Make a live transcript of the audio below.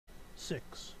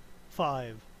6,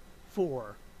 5,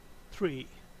 4, 3,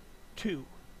 2,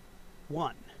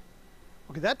 1.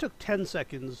 Okay, that took 10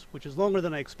 seconds, which is longer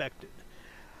than I expected.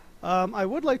 I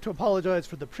would like to apologize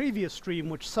for the previous stream,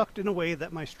 which sucked in a way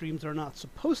that my streams are not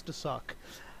supposed to suck.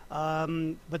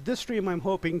 But this stream I'm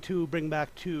hoping to bring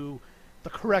back to the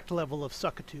correct level of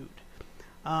suckitude.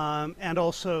 And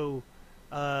also,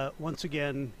 once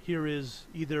again, here is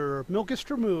either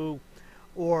Milkister Moo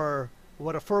or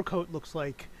what a fur coat looks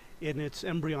like in its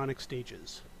embryonic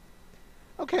stages.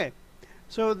 Okay,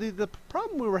 so the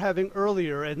problem we were having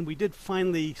earlier, and we did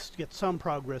finally get some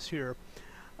progress here,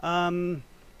 and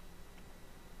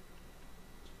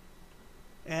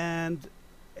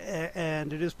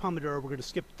it is Pomodoro. We're going to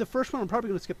skip the first one. I'm probably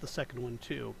going to skip the second one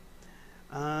too,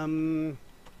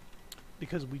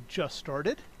 because we just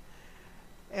started.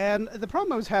 And the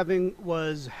problem I was having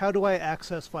was, how do I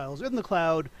access files in the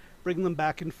cloud, bring them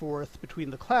back and forth between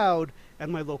the cloud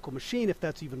and my local machine, if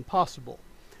that's even possible?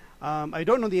 I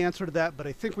don't know the answer to that, but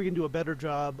I think we can do a better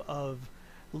job of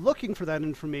looking for that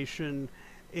information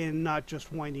and not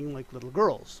just whining like little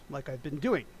girls, like I've been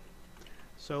doing.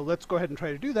 So let's go ahead and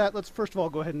try to do that. Let's first of all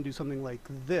go ahead and do something like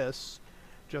this,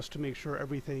 just to make sure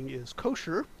everything is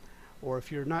kosher. Or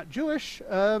if you're not Jewish,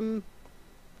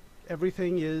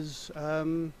 everything is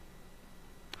halal,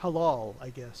 I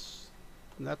guess.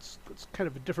 And that's kind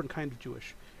of a different kind of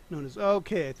Jewish, known as,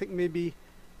 okay, I think maybe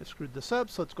I screwed this up,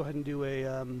 so let's go ahead and do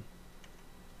a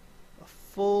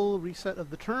full reset of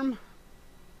the term.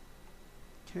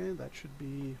 Okay, that should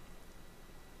be,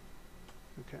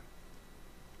 okay.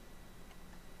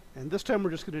 And this time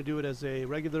we're just going to do it as a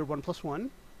regular 1+1.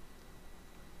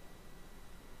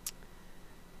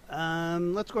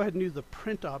 Let's go ahead and do the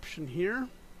print option here.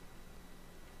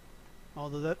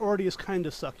 Although that already is kind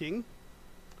of sucking.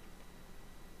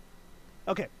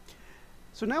 Okay,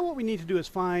 so now what we need to do is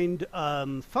find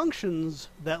functions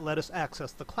that let us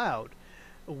access the cloud,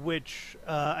 which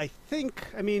I think,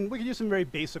 I mean, we could use some very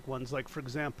basic ones, like, for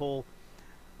example,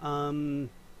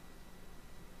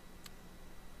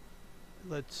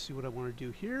 let's see what I want to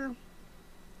do here.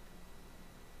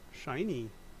 Shiny.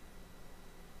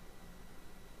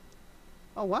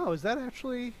 Oh, wow, is that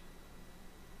actually...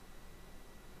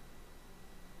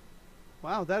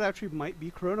 Wow, that actually might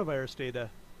be coronavirus data.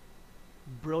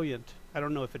 Brilliant. I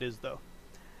don't know if it is, though.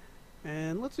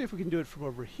 And let's see if we can do it from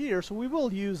over here. So we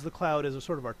will use the cloud as a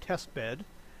sort of our test bed.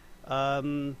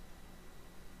 But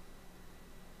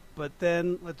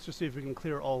then let's just see if we can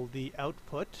clear all the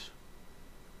output.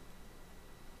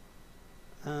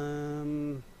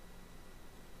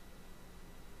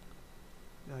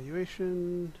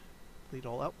 Evaluation, delete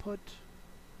all output.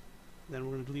 Then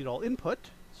we're going to delete all input.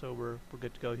 So we're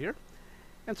good to go here.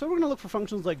 And so we're going to look for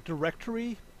functions like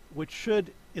directory, which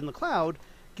should, in the cloud,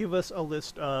 give us a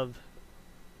list of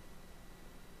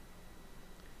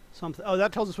something. Oh,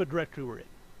 that tells us what directory we're in.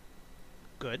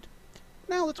 Good.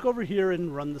 Now let's go over here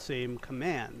and run the same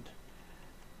command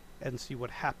and see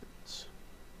what happens.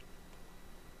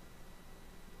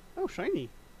 Oh, shiny.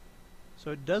 So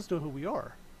it does know who we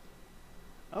are.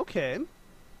 Okay.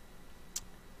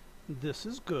 This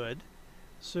is good.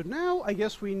 So now I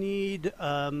guess we need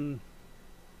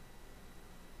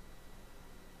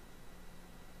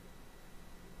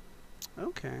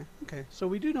okay, so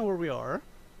we do know where we are.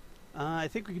 I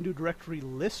think we can do directory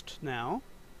list now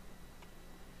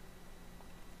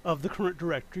of the current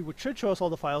directory, which should show us all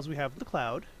the files we have in the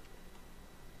cloud.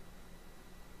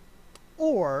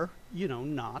 Or, you know,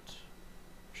 not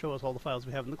show us all the files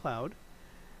we have in the cloud.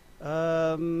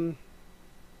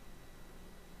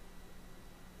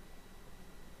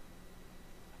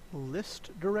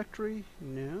 List directory?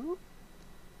 No.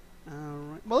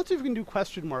 Alright. Well, let's see if we can do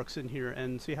question marks in here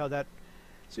and see how that...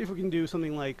 See if we can do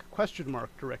something like question mark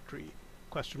directory.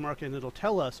 Question mark, and it'll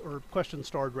tell us, or question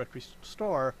star directory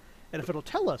star, and if it'll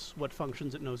tell us what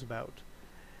functions it knows about.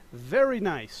 Very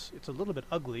nice. It's a little bit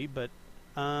ugly, but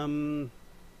I mean,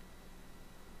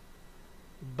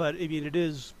 it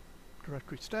is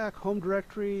directory stack, home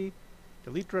directory,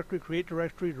 delete directory, create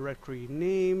directory, directory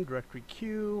name, directory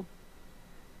queue,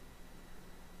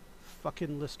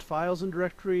 fucking list files in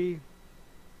directory.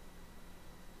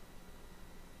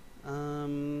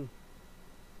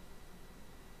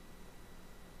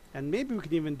 And maybe we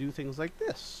can even do things like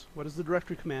this. What does the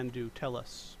directory command do? Tell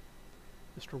us,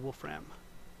 Mr. Wolfram.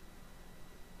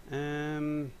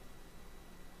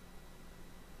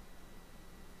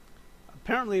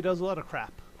 Apparently it does a lot of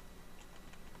crap.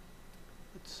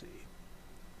 Let's see.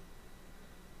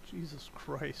 Jesus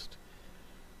Christ.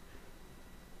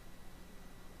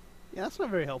 Yeah, that's not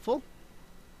very helpful.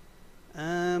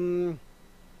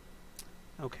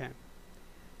 Okay.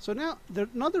 So now,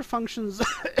 another functions,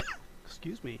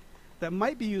 excuse me, that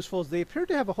might be useful is they appear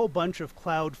to have a whole bunch of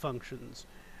cloud functions.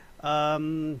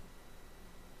 Cloud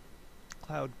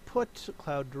put,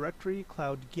 cloud directory,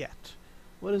 cloud get.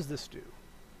 What does this do?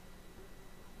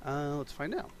 Let's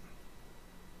find out.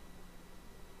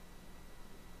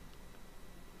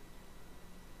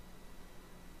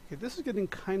 Okay, this is getting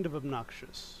kind of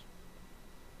obnoxious.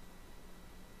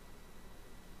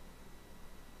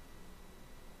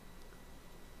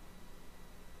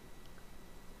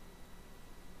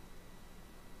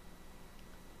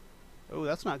 Oh,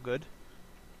 that's not good.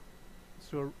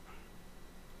 So,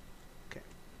 okay.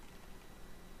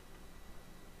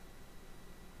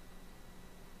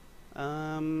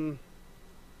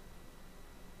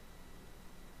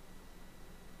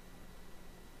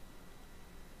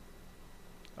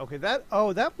 Okay,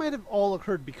 that might have all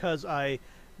occurred because I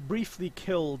briefly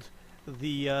killed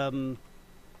the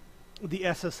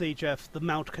SSHF, the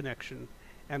mount connection,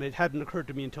 and it hadn't occurred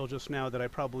to me until just now that I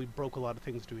probably broke a lot of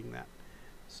things doing that.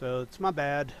 So it's my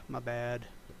bad, my bad.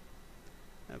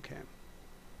 Okay.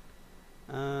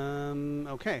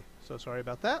 Okay, so sorry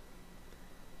about that.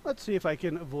 Let's see if I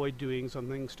can avoid doing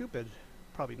something stupid.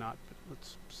 Probably not, but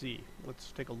let's see.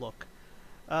 Let's take a look.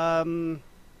 Okay.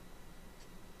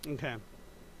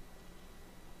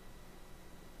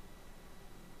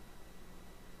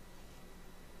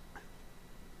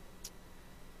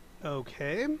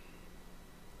 Okay.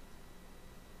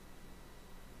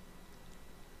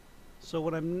 So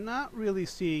what I'm not really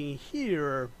seeing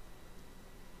here,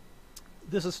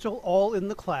 this is still all in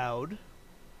the cloud.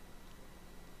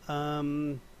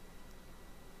 And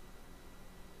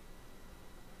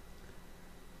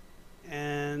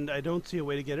I don't see a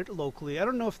way to get it locally. I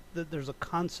don't know if there's a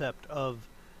concept of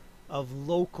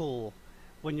local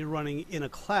when you're running in a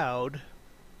cloud.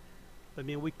 I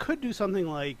mean, we could do something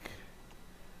like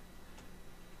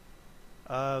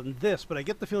this, but I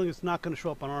get the feeling it's not going to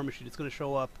show up on our machine. It's going to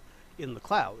show up in the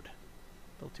cloud.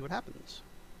 Let's see what happens.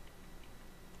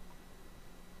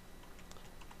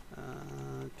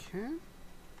 Okay.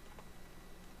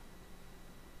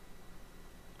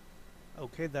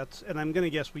 Okay, that's, and I'm going to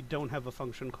guess we don't have a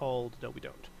function called, no we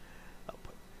don't,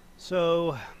 output.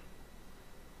 So,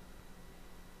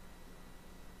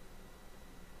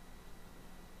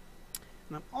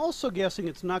 and I'm also guessing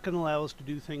it's not going to allow us to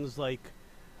do things like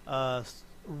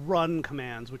run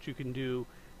commands, which you can do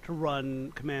to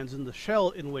run commands in the shell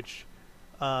in which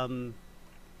Mathematica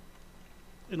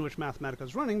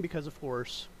is running, because of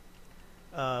course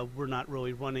we're not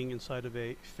really running inside of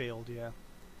a failed. Yeah,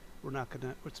 we're not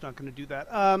gonna. It's not gonna do that.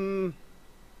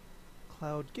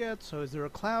 Cloud get. So is there a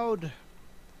cloud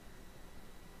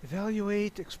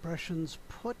evaluate expressions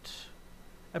put?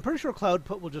 I'm pretty sure cloud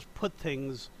put will just put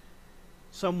things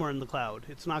somewhere in the cloud.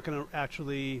 It's not gonna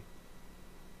actually.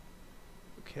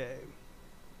 Okay.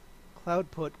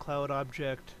 Cloud put, cloud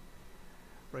object,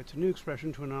 writes a new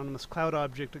expression to an anonymous cloud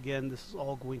object. Again, this is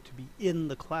all going to be in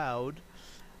the cloud.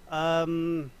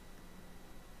 And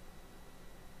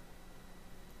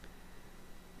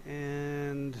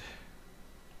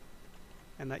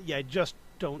yeah, I just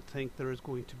don't think there is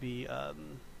going to be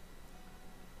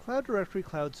cloud directory,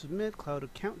 cloud submit, cloud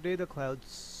account data, cloud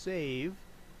save,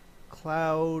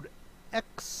 cloud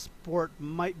export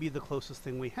might be the closest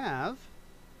thing we have.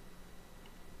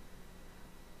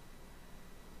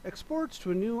 Exports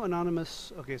to a new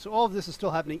anonymous. Okay, so all of this is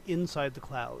still happening inside the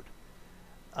cloud.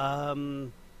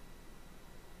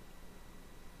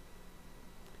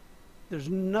 There's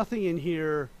nothing in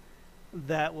here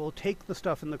that will take the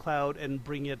stuff in the cloud and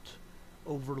bring it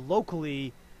over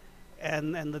locally.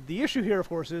 And the issue here, of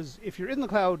course, is if you're in the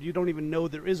cloud, you don't even know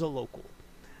there is a local.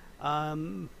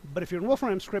 But if you're in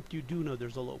Wolfram Script, you do know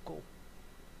there's a local.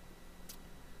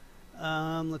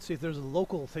 Let's see if there's a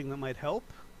local thing that might help.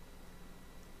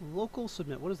 Local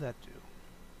submit, what does that do?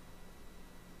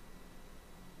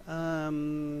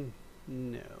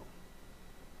 No.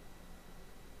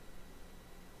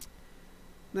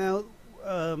 Now,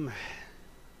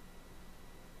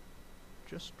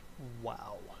 just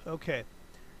wow. Okay.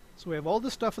 So we have all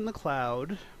this stuff in the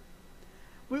cloud.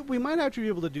 We might actually be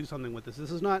able to do something with this.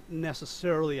 This is not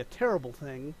necessarily a terrible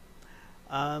thing.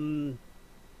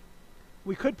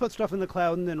 We could put stuff in the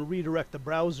cloud and then redirect the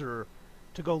browser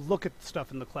to go look at stuff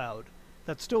in the cloud.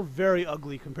 That's still very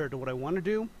ugly compared to what I want to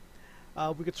do.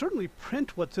 We could certainly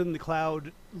print what's in the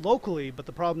cloud locally, but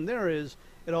the problem there is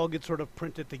it all gets sort of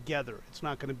printed together. It's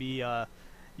not going to be,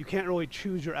 you can't really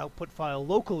choose your output file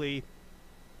locally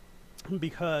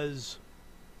because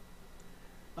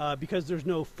there's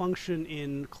no function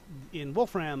in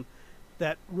Wolfram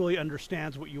that really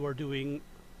understands what you are doing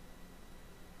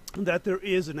that there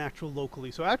is an actual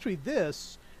locally. So actually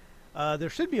this, there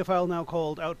should be a file now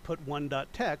called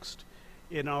output1.txt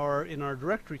in our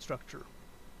directory structure.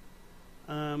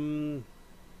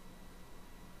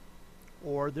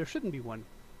 Or there shouldn't be one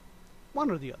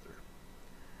or the other.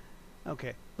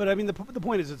 Okay, but I mean the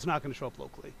point is it's not going to show up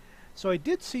locally. So I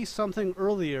did see something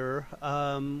earlier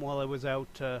while I was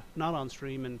out not on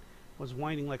stream and was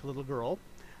whining like a little girl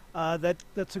that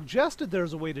suggested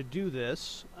there's a way to do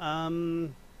this.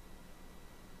 And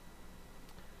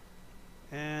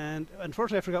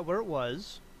unfortunately I forgot where it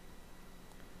was.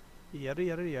 Yada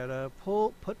yada yada.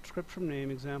 Put script from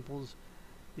name examples.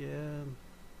 Yeah.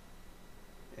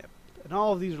 Yep. And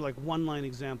all of these are like one-line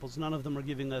examples. None of them are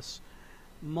giving us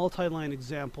multi-line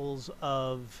examples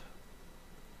of.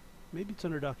 Maybe it's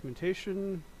under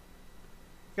documentation.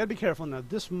 Gotta be careful now.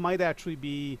 This might actually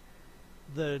be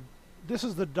this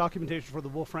is the documentation for the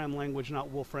Wolfram language, not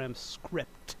Wolfram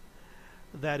Script.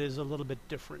 That is a little bit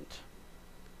different.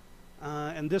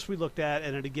 And this we looked at,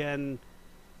 and again,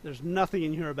 there's nothing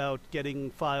in here about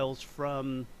getting files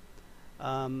from.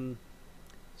 So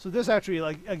this actually,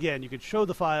 like, again, you could show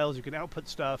the files, you can output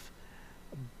stuff,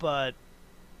 but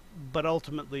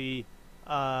ultimately,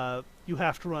 you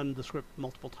have to run the script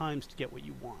multiple times to get what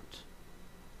you want.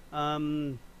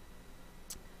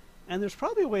 And there's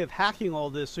probably a way of hacking all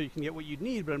this so you can get what you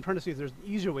need, but I'm trying to see if there's an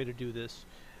easier way to do this.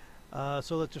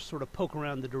 So let's just sort of poke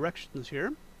around the directions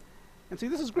here. And see,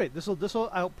 this is great. This will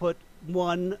output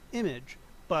one image,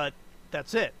 but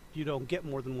that's it. You don't get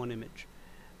more than one image.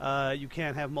 You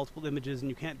can't have multiple images, and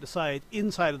you can't decide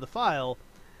inside of the file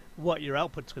what your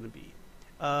output's going to be,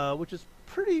 which is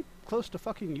pretty close to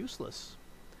fucking useless.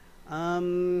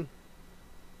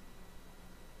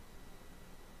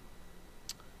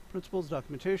 Principles,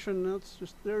 documentation. It's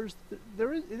just it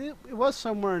was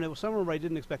somewhere, and it was somewhere where I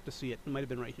didn't expect to see it. It might have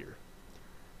been right here.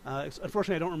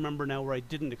 Unfortunately, I don't remember now where I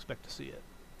didn't expect to see it.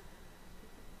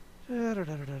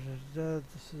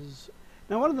 This is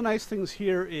now one of the nice things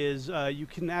here is you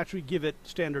can actually give it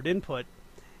standard input,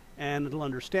 and it'll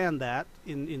understand that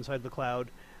inside the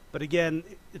cloud. But again,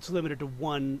 it's limited to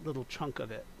one little chunk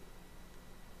of it.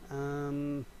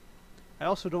 I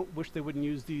also don't wish they wouldn't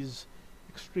use these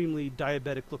extremely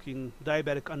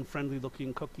diabetic unfriendly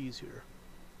looking cookies here,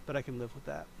 but I can live with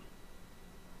that.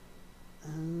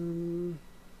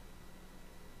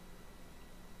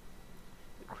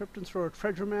 Encrypt and store a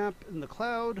treasure map in the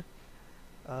cloud.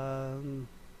 Yeah,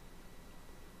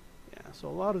 so a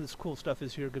lot of this cool stuff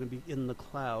is here going to be in the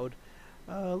cloud.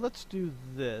 Let's do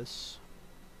this.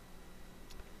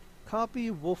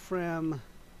 Copy Wolfram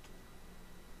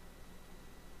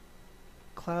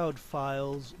cloud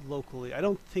files locally. I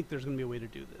don't think there's going to be a way to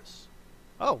do this.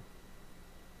 Oh.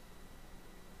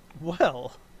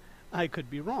 Well, I could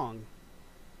be wrong.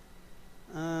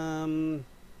 I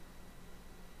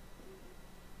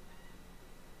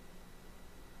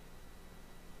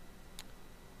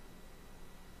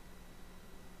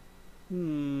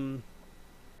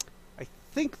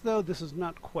think, though, this is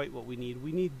not quite what we need.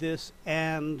 We need this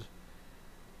and...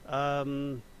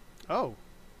 oh.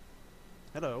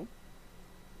 Hello.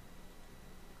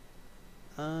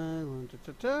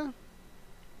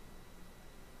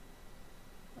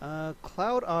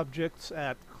 Cloud objects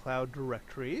at cloud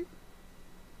directory.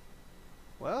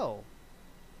 Well.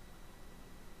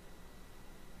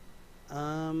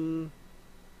 Well,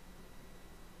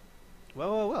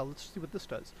 let's see what this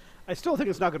does. I still think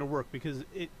it's not going to work because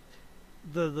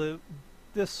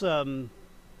this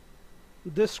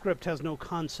script has no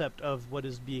concept of what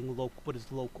is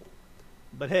local.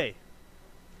 But hey,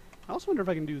 I also wonder if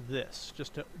I can do this,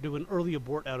 just to do an early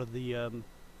abort out of the,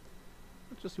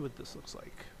 let's just see what this looks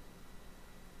like.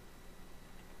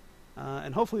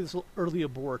 And hopefully this will early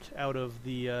abort out of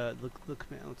the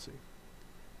command. Let's see.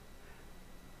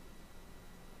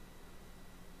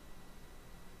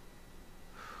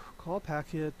 Call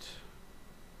packet.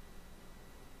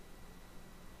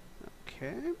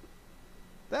 Okay.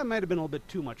 That might have been a little bit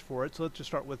too much for it, so let's just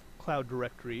start with cloud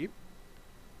directory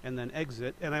and then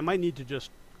exit. And I might need to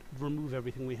just remove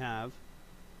everything we have.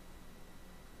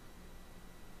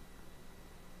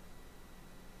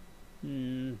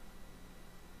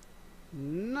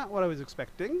 Not what I was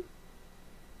expecting.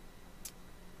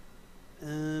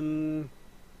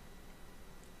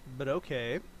 But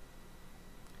okay.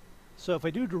 So if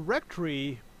I do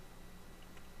directory,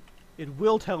 it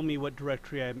will tell me what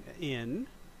directory I'm in.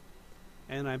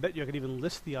 And I bet you I could even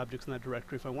list the objects in that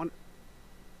directory if I want.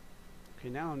 Okay,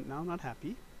 now I'm not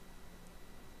happy.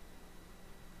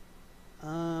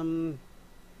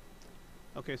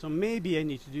 Okay, so maybe I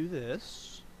need to do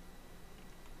this.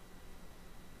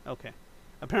 Okay.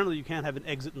 Apparently you can't have an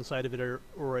exit inside of it,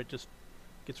 or it just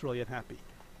gets really unhappy.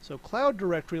 So cloud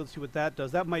directory, let's see what that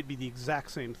does. That might be the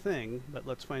exact same thing, but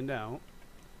let's find out.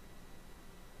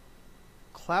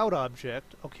 Cloud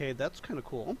object, okay, that's kind of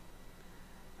cool.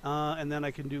 And then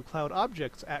I can do cloud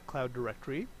objects at cloud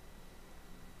directory.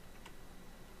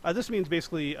 This means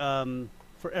basically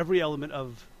for every element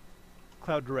of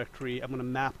cloud directory, I'm going to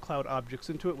map cloud objects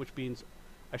into it, which means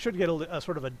I should get a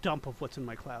sort of a dump of what's in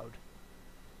my cloud.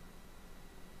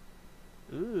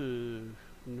 Ooh,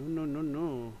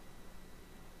 no.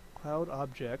 Cloud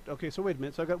object. Okay, so wait a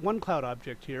minute. So I've got one cloud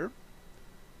object here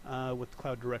with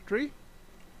cloud directory.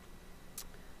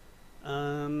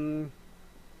 Okay,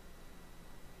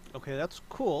 that's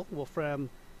cool. Wolfram.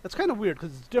 That's kind of weird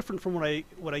because it's different from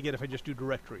what I get if I just do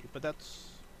directory. But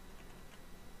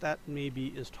that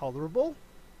maybe is tolerable.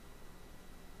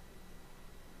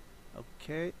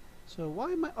 Okay. So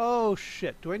why am I? Oh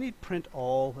shit! Do I need print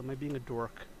all? Am I being a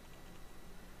dork?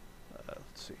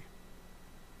 Let's see.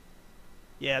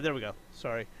 Yeah, there we go.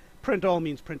 Sorry. Print all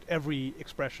means print every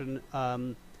expression.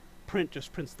 Print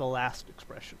just prints the last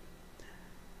expression.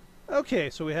 Okay,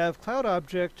 so we have cloud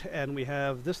object and we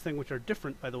have this thing, which are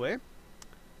different, by the way.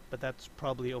 But that's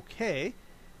probably okay.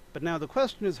 But now the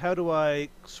question is, how do I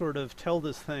sort of tell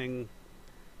this thing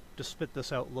to spit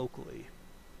this out locally?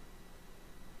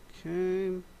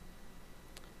 Okay.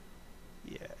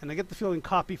 Yeah, and I get the feeling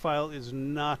copy file is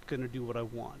not going to do what I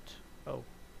want. Oh.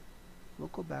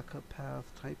 Local backup path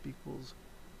type equals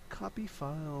copy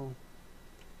file.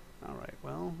 Alright,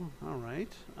 well,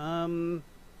 alright.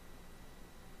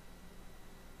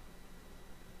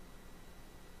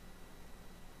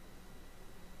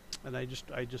 And I just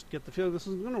get the feeling this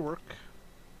isn't going to work.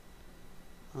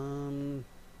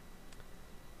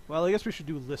 Well, I guess we should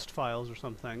do list files or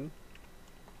something.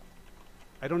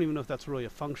 I don't even know if that's really a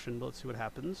function, but let's see what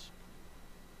happens.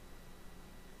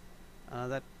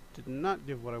 That did not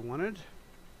give what I wanted.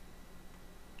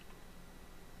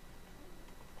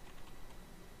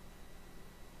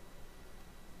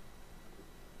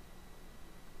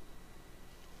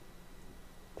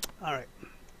 All right.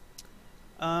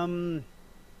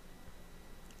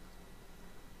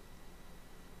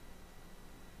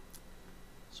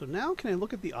 So now can I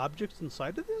look at the objects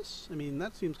inside of this? I mean,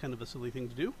 that seems kind of a silly thing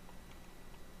to do.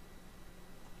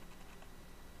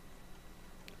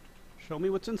 Show me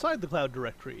what's inside the cloud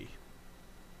directory.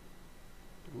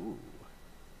 Ooh,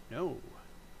 no.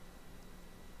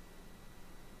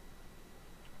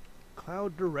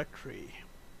 Cloud directory.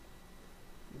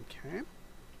 Okay.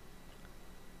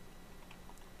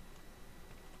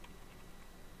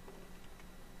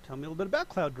 Tell me a little bit about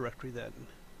cloud directory then.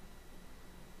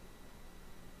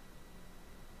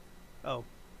 Oh.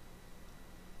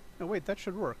 No, wait, that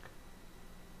should work.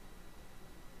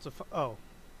 It's a oh.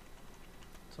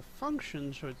 It's a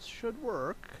function, so it should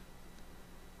work.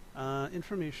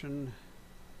 Information.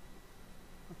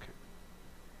 Okay.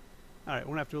 Alright, we're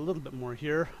going to have to do a little bit more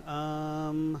here.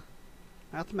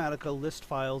 Mathematica list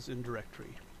files in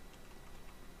directory.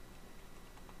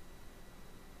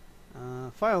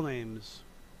 File names.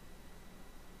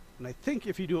 And I think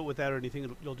if you do it with that or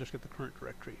anything, you'll just get the current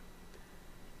directory.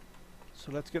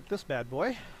 So let's get this bad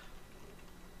boy.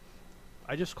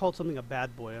 I just called something a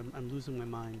bad boy. I'm losing my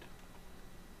mind.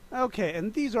 Okay,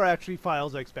 and these are actually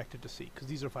files I expected to see, because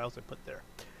these are files I put there.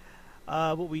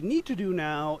 What we need to do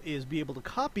now is be able to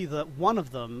copy one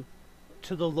of them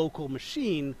to the local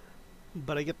machine,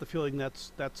 but I get the feeling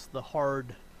that's the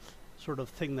hard sort of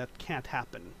thing that can't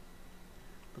happen.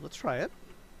 But let's try it.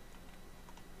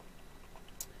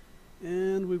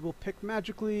 And we will pick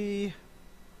magically.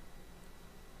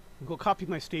 We'll go copy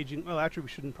my staging. Well, actually, we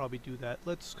shouldn't probably do that.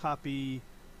 Let's copy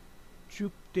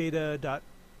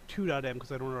jupedata.2.m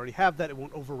because I don't already have that. It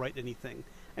won't overwrite anything.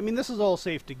 I mean, this is all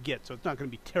safe to get, so it's not going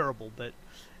to be terrible, but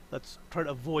let's try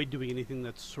to avoid doing anything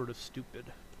that's sort of stupid.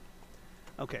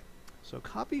 Okay, so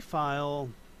copy file.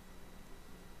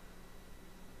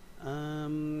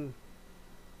 I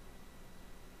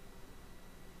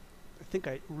think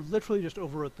I literally just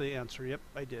overwrote the answer. Yep,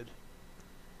 I did.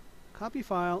 Copy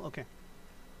file. Okay.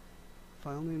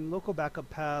 File name, local backup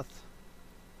path.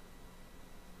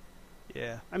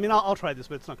 Yeah, I mean, I'll try this,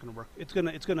 but it's not going to work. It's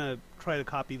gonna try to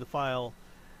copy the file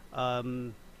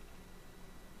from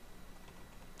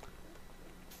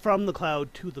the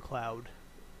cloud to the cloud.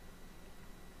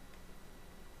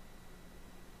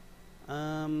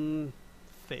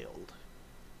 Failed.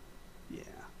 Yeah,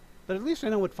 but at least I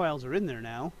know what files are in there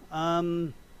now.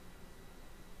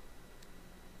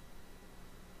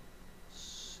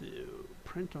 So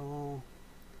print all.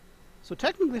 So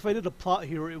technically, if I did a plot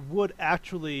here, it would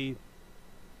actually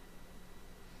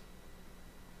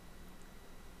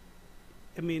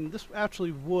I mean, this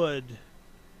actually would,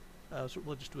 so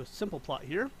we'll just do a simple plot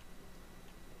here.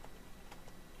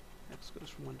 X goes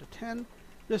from 1 to 10.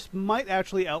 This might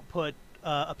actually output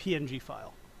a PNG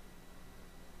file.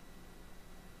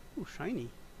 Ooh, shiny.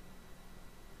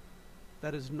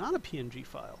 That is not a PNG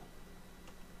file.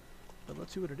 But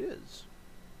let's see what it is.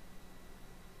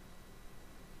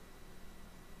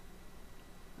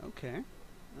 Okay,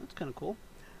 that's kind of cool.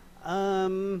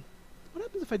 What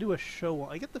happens if I do a show?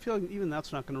 I get the feeling even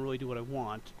that's not going to really do what I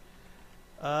want.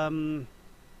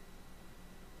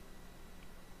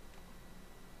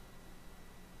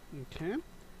 Okay.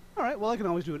 All right, well, I can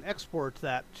always do an export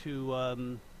that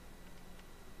to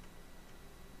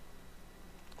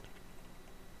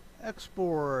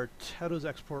export. How does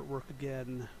export work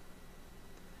again?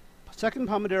 Second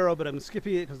Pomodoro, but I'm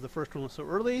skipping it because the first one was so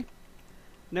early.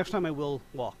 Next time I will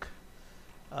walk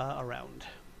around.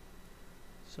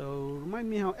 So remind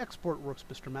me how export works,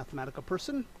 Mr. Mathematica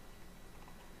person.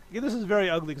 Again, this is very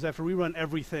ugly because I have to rerun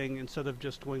everything instead of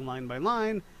just going line by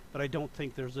line, but I don't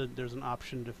think there's an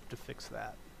option to fix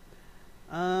that.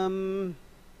 Yeah,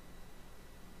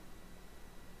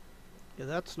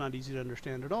 that's not easy to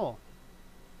understand at all.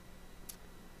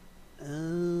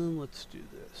 Let's do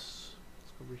this.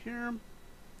 Let's go over here.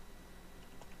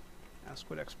 Ask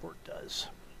what export does.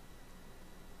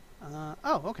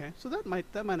 Oh, okay. So that might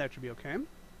actually be okay.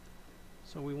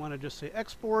 So we want to just say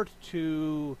export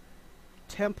to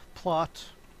templot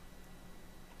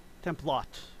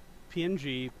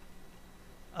PNG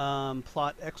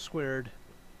plot x squared.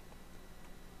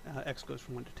 X goes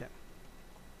from 1 to 10.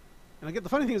 And I get the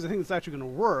funny thing is I think it's actually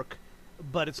going to work,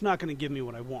 but it's not going to give me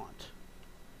what I want.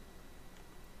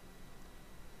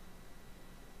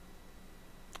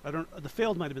 I don't. The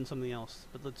failed might have been something else,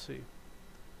 but let's see.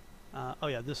 Oh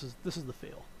yeah, this is the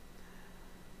fail.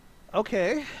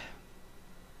 Okay.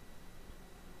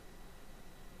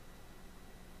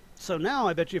 So now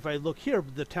I bet you if I look here,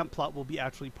 the temp plot will be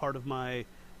actually part of one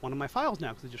of my files now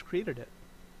because I just created it.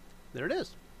 There it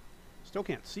is. Still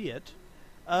can't see it.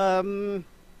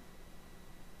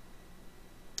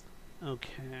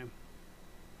 Okay.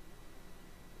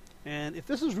 And if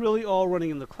this is really all running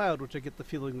in the cloud, which I get the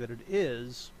feeling that it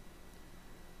is,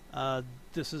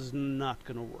 this is not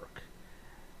going to work.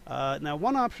 Now,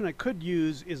 one option I could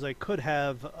use is I could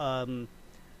have,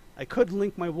 I could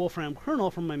link my Wolfram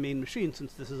kernel from my main machine,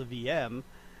 since this is a VM,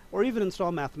 or even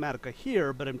install Mathematica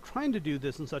here, but I'm trying to do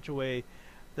this in such a way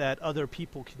that other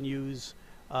people can use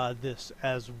this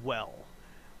as well.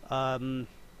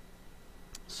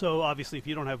 So obviously, if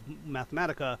you don't have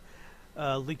Mathematica,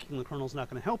 linking the kernel is not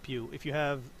going to help you. If you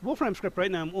have Wolfram Script,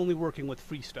 right now I'm only working with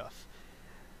free stuff.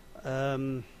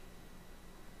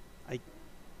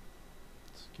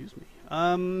 Excuse me.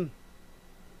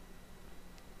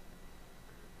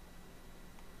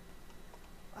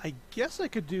 I guess I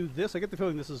could do this. I get the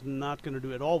feeling this is not going to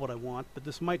do at all what I want, but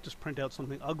this might just print out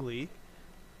something ugly.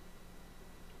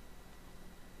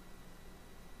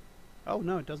 Oh,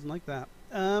 no, it doesn't like that.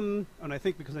 And I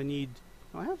think because I need...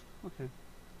 Oh, I have? Okay.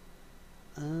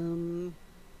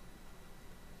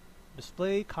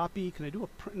 Display, copy. Can I do a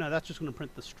print? No, that's just going to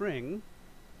print the string.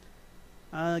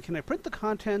 Can I print the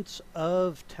contents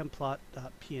of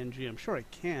templot.png? I'm sure I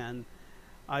can.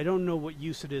 I don't know what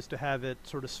use it is to have it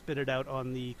sort of spit it out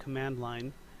on the command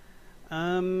line.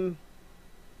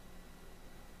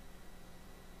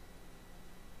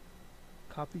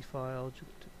 Copy file,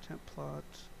 templot.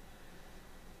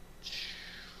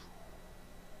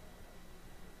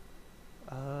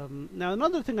 Now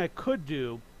another thing I could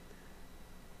do,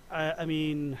 I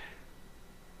mean,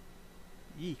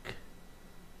 eek.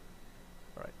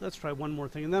 Alright, let's try one more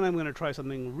thing, and then I'm going to try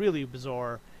something really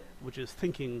bizarre, which is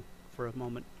thinking for a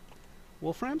moment.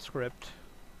 Wolfram Script,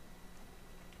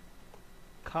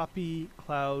 copy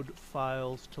cloud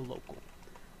files to local.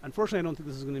 Unfortunately, I don't think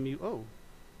this is going to be...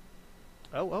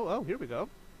 Oh, here we go.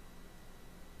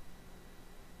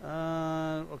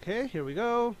 Okay, here we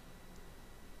go.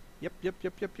 Yep,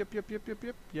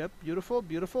 beautiful,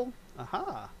 beautiful.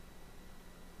 Aha.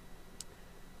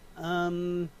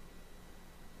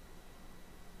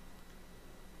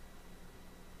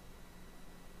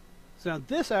 So now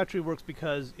this actually works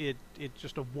because it's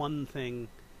just a one thing.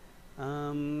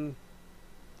 Oh,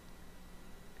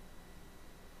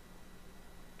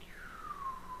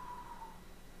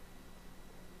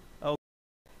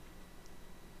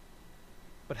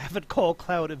 but have it call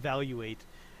cloud evaluate.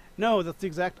 No, that's the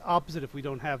exact opposite if we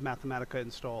don't have Mathematica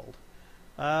installed.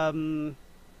 Cloud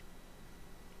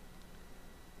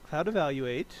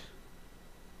evaluate.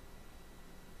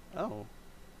 Oh.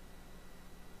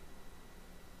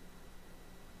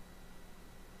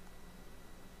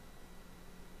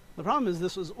 The problem is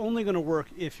this is only going to work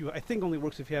if you, I think only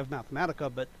works if you have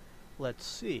Mathematica, but let's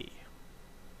see.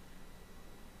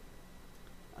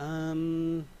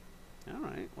 Alright,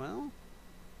 well.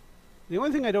 The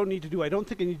only thing I don't need to do, I don't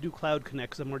think I need to do Cloud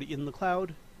Connect because I'm already in the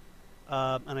cloud.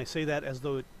 And I say that as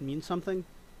though it means something.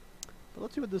 But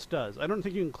let's see what this does. I don't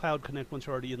think you can Cloud Connect once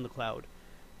you're already in the cloud.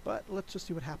 But let's just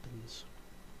see what happens.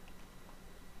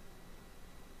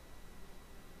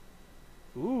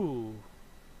 Ooh.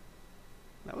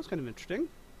 That was kind of interesting.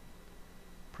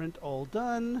 Print all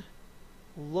done.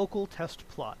 Local test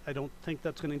plot. I don't think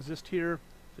that's going to exist here.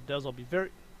 If it does, I'll be very...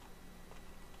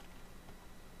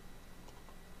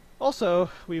 Also,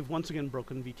 we've once again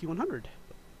broken VT100.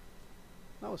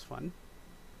 That was fun.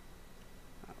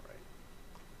 Alright.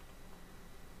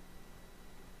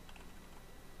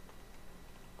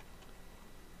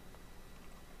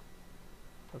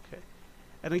 Okay.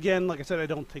 And again, like I said, I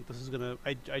don't think this is going to...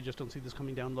 I just don't see this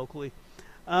coming down locally.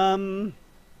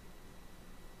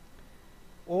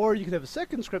 Or you could have a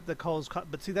second script that calls...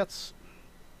 But see, that's...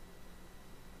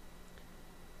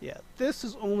 Yeah, this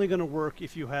is only going to work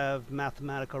if you have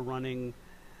Mathematica running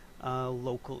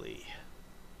locally.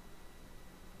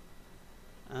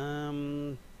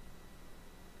 It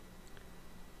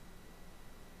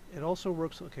also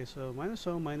works... Okay, so minus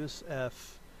O minus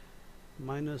F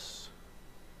minus...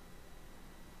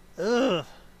 Ugh!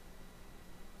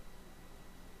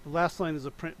 The last line is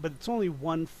a print, but it's only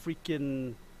one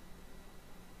freaking...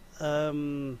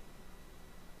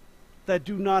 that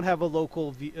do not have a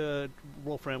local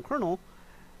Wolfram kernel.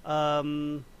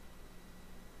 Solid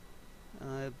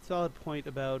point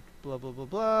about blah blah blah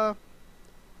blah.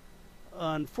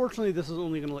 Unfortunately, this is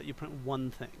only going to let you print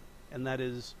one thing, and that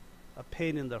is a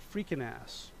pain in the freaking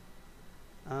ass.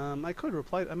 I could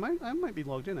reply. I might be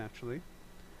logged in actually.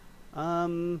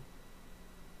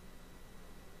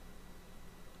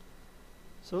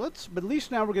 So let's. But at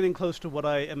least now we're getting close to what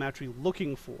I am actually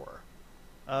looking for.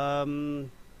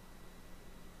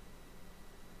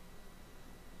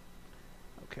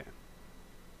 Okay.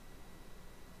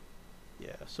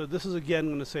 Yeah. So this is again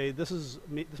going to say this is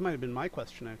this might have been my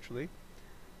question actually.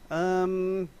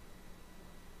 And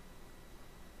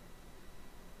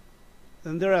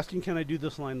they're asking, can I do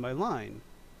this line by line?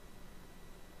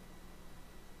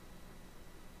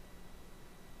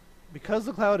 Because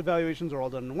the cloud evaluations are all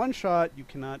done in one shot, you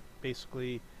cannot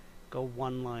basically go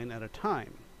one line at a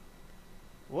time.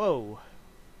 Whoa.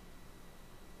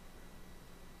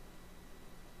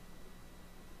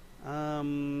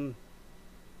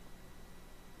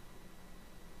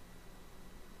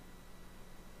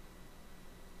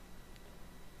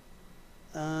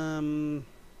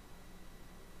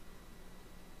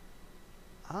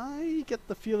 I get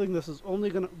the feeling this is only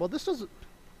gonna... Well, this doesn't...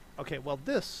 Okay, well,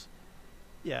 this...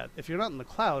 Yeah, if you're not in the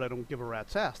cloud, I don't give a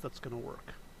rat's ass that's gonna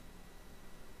work.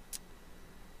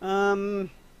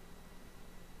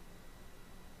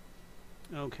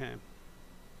 Okay.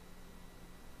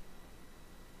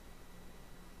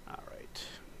 Alright.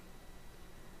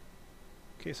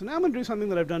 Okay, so now I'm gonna do something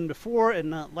that I've done before and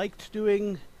not liked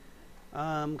doing,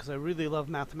 because I really love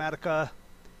Mathematica.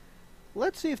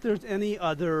 Let's see if there's any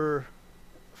other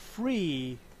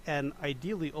free and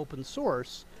ideally open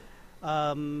source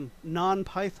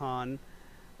non-Python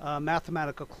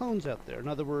Mathematica clones out there. In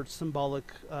other words,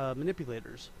 symbolic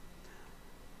manipulators.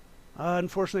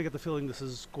 Unfortunately, I get the feeling this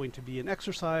is going to be an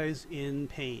exercise in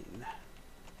pain.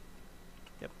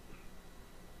 Yep.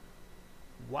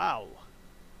 Wow.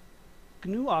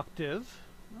 GNU Octave.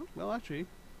 Oh, well, actually,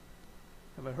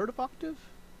 have I heard of Octave?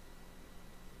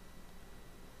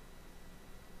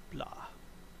 Blah.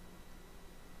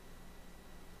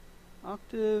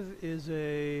 Octave is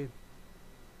a...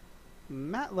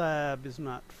 MATLAB is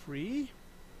not free.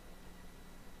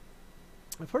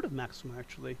 I've heard of Maxima,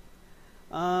 actually.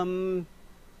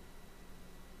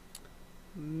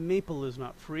 Maple is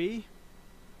not free.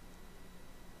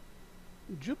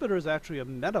 Jupyter is actually a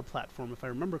meta platform, if I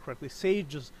remember correctly.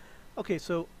 Sage is... Okay,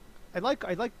 so I like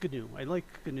GNU. I like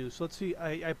GNU. So let's see.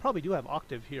 I probably do have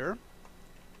Octave here.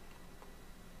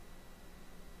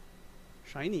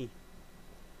 Shiny.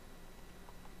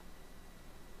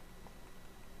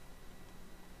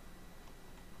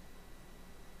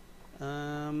 Yeah.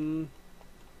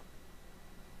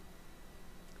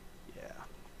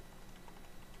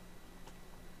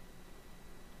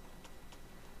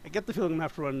 I get the feeling I'm going to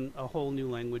have to run a whole new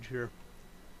language here.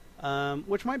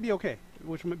 Which might be okay.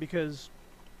 Because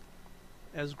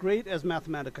as great as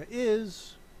Mathematica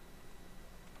is,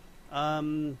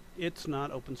 it's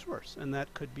not open source, and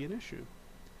that could be an issue.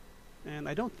 And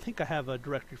I don't think I have a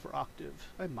directory for Octave.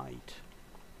 I might.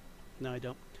 No, I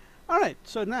don't. Alright,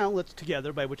 so now let's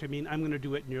together, by which I mean I'm going to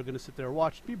do it and you're going to sit there,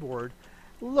 watch, and be bored,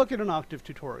 look at an octave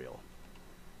tutorial.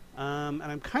 And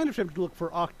I'm kind of tempted to look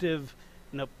for octave.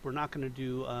 Nope, we're not going to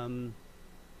do,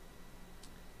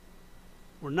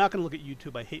 we're not going to look at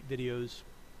YouTube. I hate videos.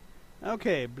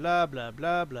 Okay, blah, blah,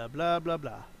 blah, blah, blah, blah,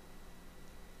 blah.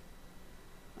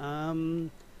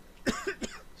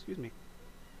 Excuse me.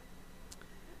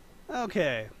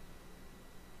 Okay.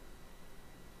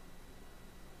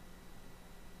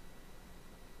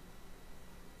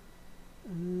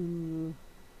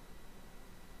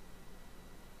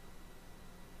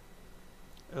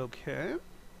 Okay.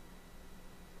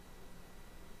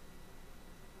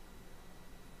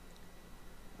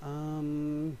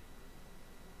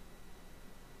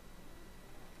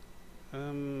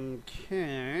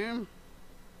 Okay.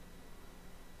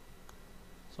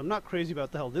 So I'm not crazy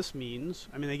about the hell this means.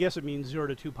 I mean, I guess it means 0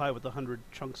 to 2 pi with 100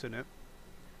 chunks in it.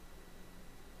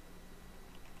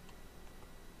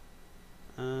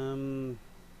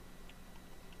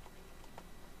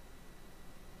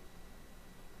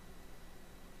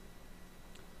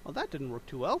 Well, that didn't work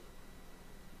too well.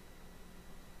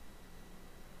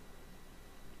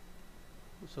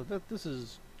 So that this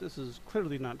is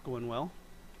clearly not going well.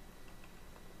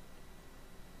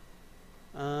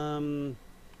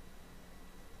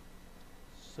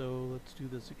 So let's do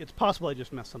this. It's possible I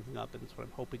just messed something up, and that's what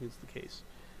I'm hoping is the case.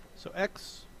 So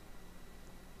x,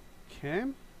 okay,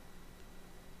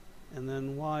 and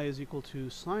then y is equal to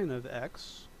sine of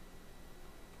x.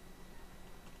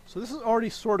 So this is already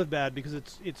sort of bad because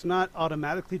it's not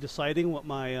automatically deciding what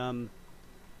my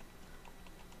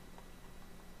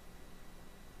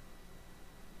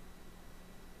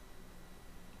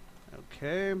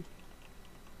okay.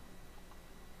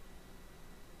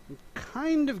 I'm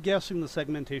kind of guessing the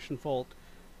segmentation fault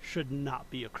should not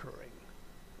be occurring.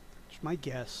 It's my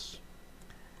guess.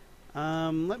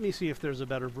 Let me see if there's a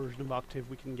better version of Octave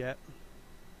we can get.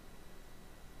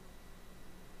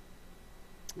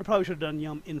 I probably should have done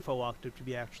yum info octave to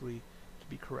be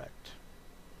correct.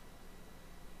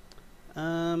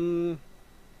 So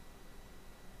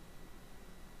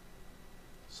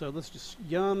let's just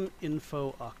yum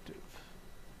info octave.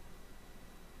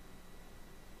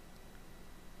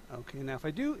 Okay, now if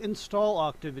I do install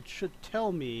octave, it should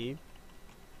tell me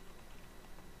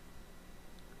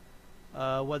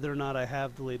whether or not I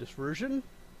have the latest version.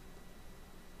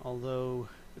 Although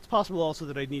it's possible also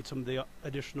that I need some of the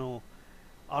additional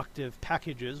octave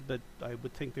packages, but I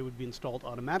would think they would be installed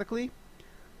automatically.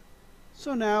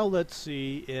 So now let's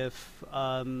see if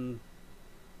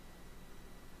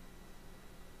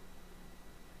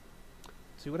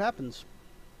see what happens.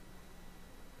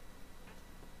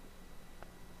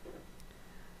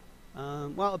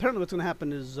 Well, apparently what's going to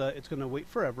happen is it's going to wait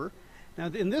forever. Now,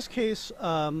 in this case,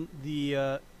 even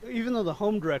though the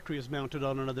home directory is mounted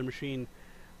on another machine,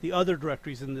 the other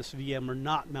directories in this VM are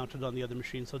not mounted on the other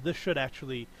machine, so this should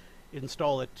actually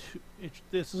install it.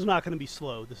 This is not going to be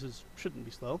slow. Shouldn't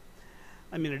be slow.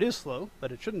 I mean, it is slow,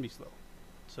 but it shouldn't be slow.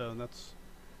 So that's...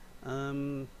 I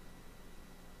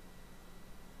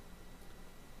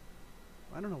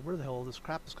don't know where the hell all this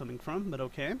crap is coming from, but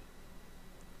okay.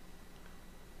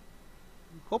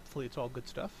 Hopefully it's all good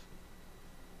stuff.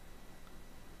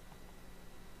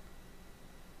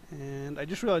 And I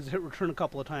just realized I hit return a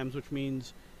couple of times, which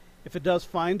means if it does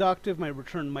find octave, my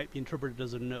return might be interpreted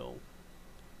as a no.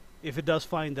 If it does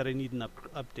find that I need an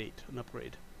upgrade.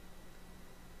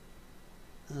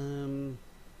 La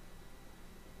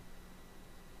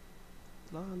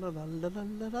la la la la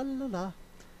la la la.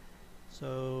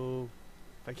 So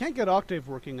if I can't get octave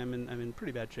working, I'm in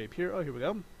pretty bad shape here. Oh, here we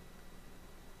go.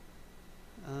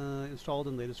 Installed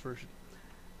in latest version.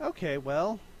 Okay,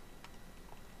 well,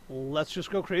 let's just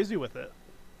go crazy with it.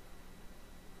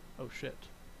 Oh shit.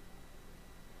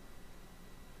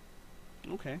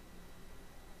 Okay,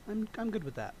 I'm good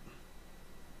with that.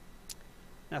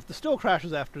 Now, if the still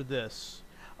crashes after this,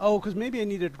 oh, because maybe I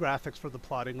needed graphics for the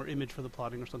plotting or image for the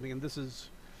plotting or something, and this is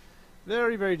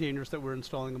very, very dangerous that we're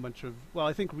installing a bunch of, well,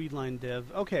 I think readline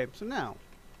dev. Okay, so now.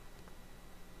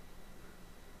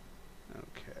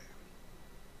 Okay.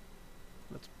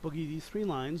 Let's boogie these 3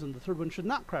 lines, and the third one should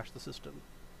not crash the system.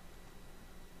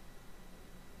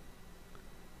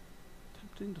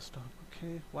 Attempting to stop.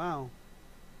 Okay, wow.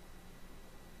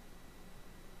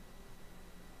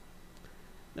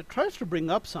 It tries to bring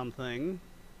up something.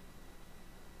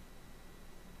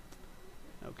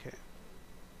 Okay.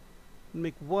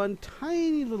 Make one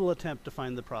tiny little attempt to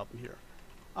find the problem here.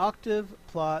 Octave,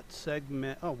 plot,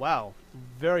 segment. Oh, wow.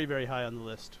 Very, very high on the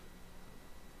list.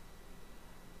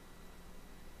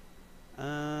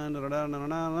 Wow,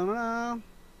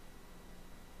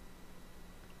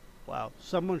 Wow,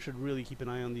 someone should really keep an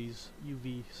eye on these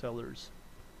UV sellers.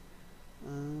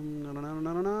 No, no, no,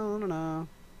 no, no, no, no, no.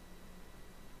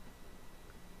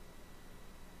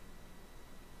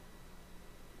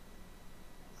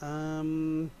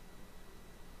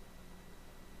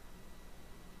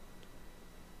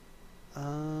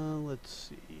 Let's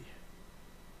see.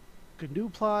 GNU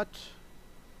plot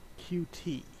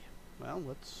Qt. Well,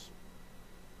 let's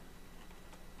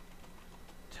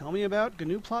tell me about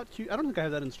GNU plot Qt. I don't think I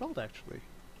have that installed actually.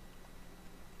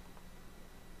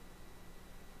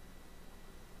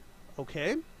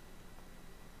 Okay.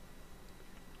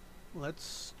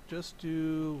 Let's just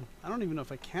do. I don't even know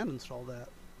if I can install that.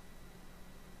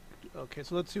 Okay,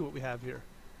 so let's see what we have here.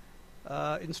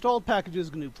 Installed packages,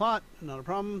 GNU plot, not a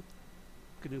problem.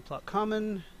 GNU plot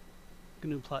common,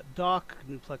 GNU plot doc,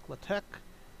 GNU plot LaTeX,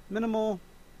 minimal.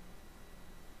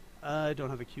 I don't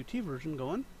have a Qt version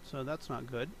going, so that's not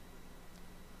good.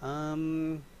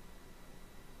 Okay,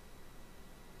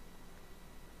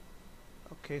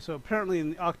 so apparently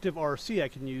in the Octave RC I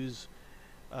can use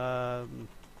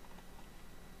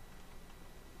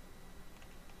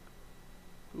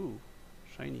ooh,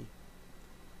 shiny.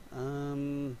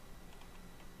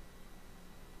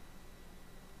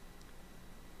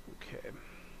 Okay.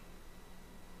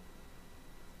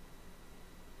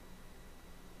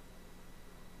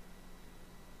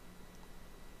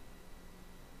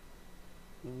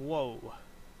 Whoa.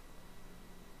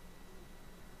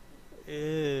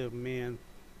 Oh, man.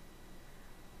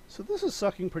 So this is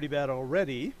sucking pretty bad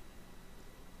already.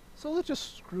 So let's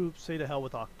just say to hell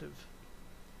with Octave.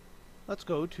 Let's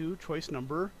go to choice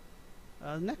number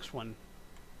next one.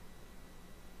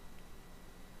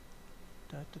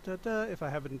 Da, da, da, da, if I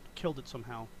haven't killed it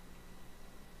somehow.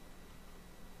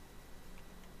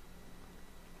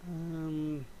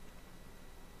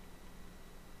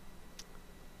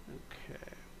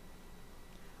 Okay.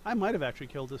 I might have actually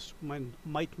killed this.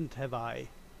 Mightn't have I?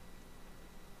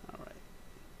 Alright.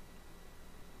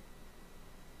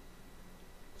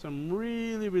 So I'm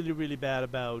really, really, really bad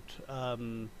about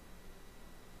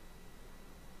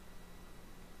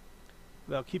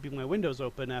keeping my windows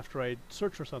open after I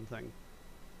search for something.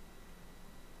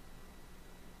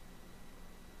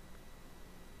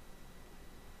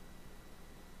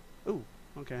 Ooh,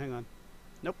 okay, hang on.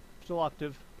 Nope, still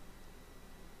Octave.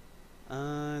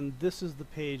 And this is the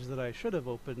page that I should have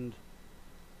opened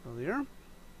earlier.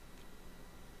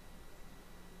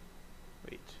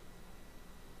 Wait.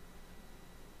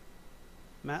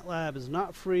 MATLAB is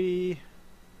not free.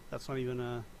 That's not even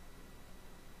a...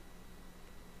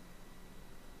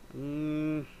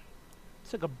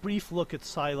 Let's take a brief look at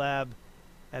Scilab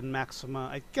and Maxima.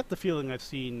 I get the feeling I've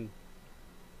seen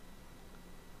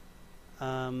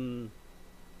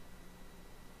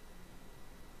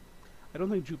I don't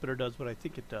think Jupyter does, but I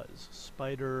think it does.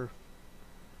 Spider.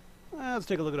 Let's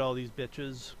take a look at all these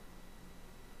bitches.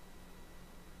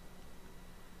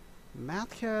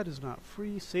 MathCAD is not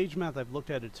free. SageMath I've looked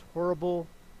at, it's horrible.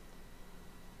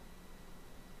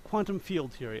 Quantum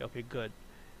field theory, okay, good.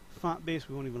 Font base,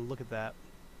 we won't even look at that.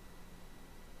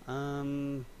 A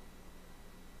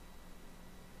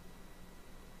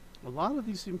lot of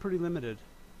these seem pretty limited.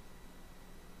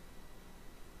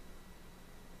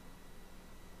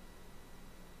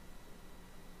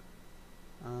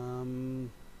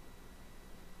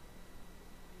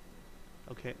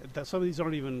 Okay, some of these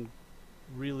aren't even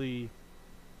really...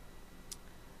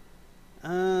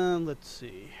 let's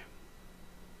see.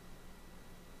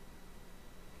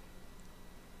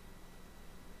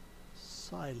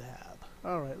 Scilab.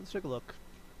 Alright, let's take a look.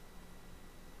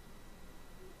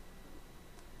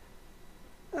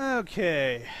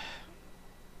 Okay.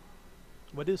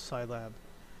 What is Scilab?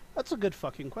 That's a good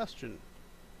fucking question.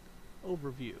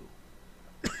 Overview.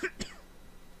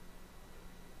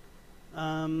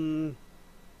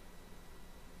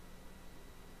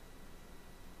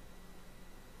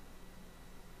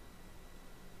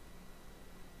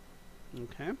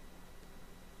 Okay.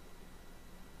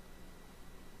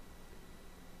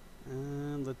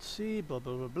 And let's see, blah,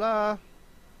 blah, blah, blah.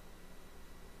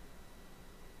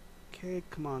 Okay,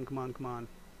 come on, come on, come on.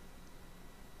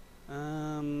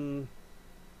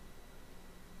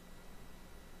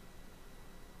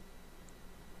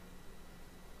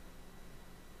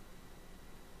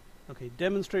 Okay,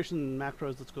 demonstration and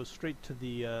macros, let's go straight to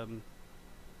the,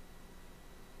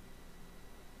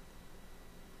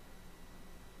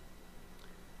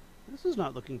 this is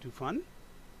not looking too fun.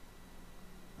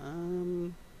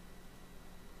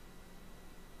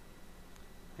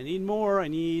 I need more, I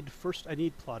need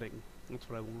plotting. That's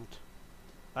what I want.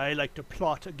 I like to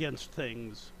plot against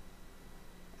things.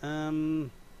 Okay.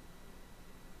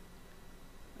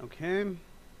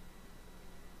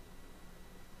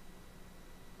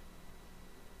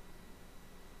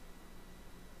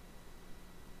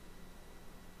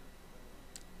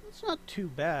 That's not too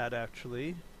bad,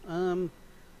 actually. Let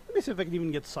me see if I can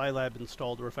even get Scilab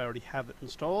installed, or if I already have it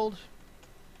installed.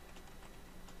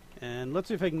 And let's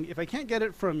see if I can. If I can't get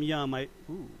it from Yum,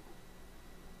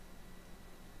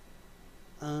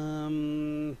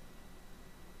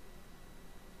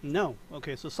 no.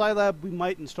 Okay, so Scilab we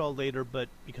might install later, but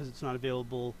because it's not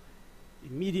available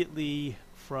immediately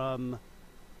from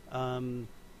Yum,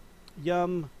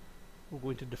 we're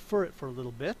going to defer it for a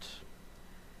little bit.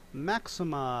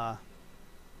 Maxima.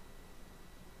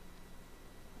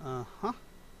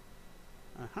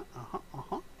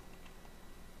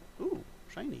 Ooh,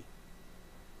 shiny.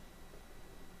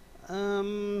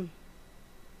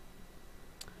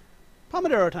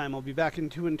 Pomodoro time. I'll be back in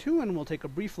 2 and 2, and we'll take a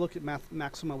brief look at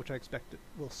Maxima, which I expect it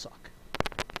will suck.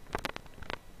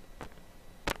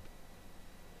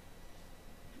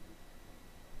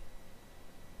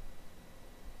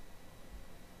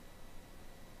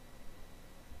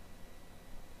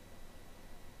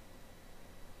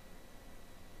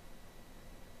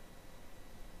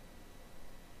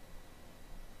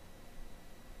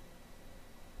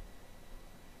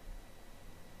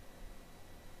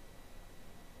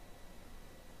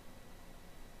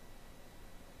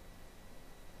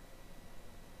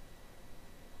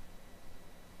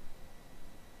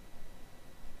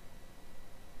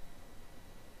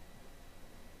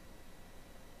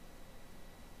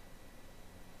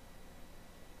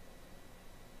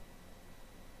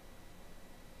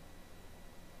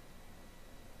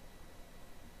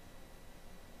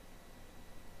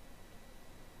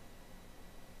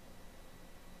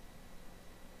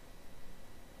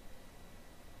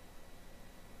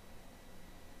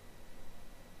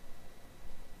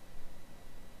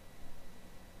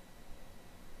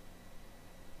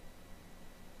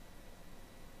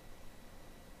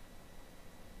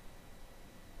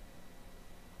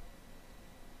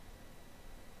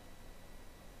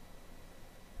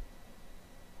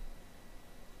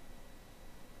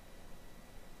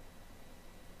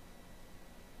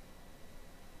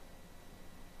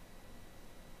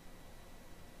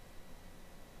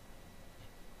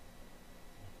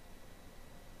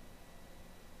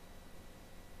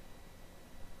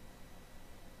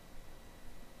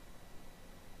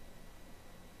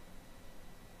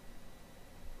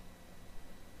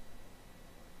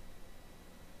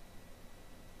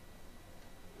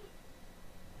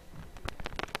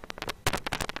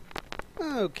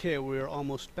 Okay, we're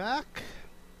almost back.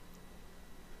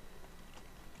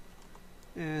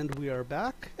 And we are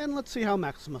back, and let's see how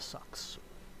Maxima sucks.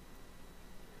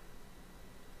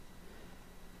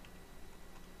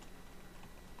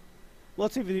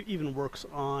 Let's see if it even works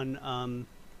on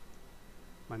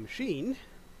my machine.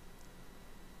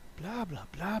 Blah, blah,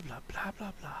 blah, blah, blah,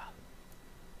 blah, blah.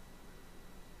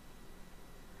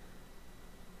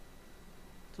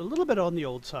 It's a little bit on the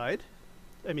old side.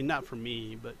 I mean, not for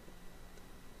me, but...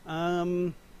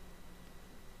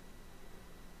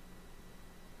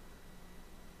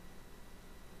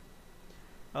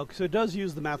 Okay, so it does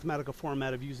use the mathematical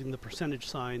format of using the percentage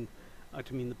sign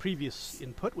to mean the previous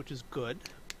input, which is good.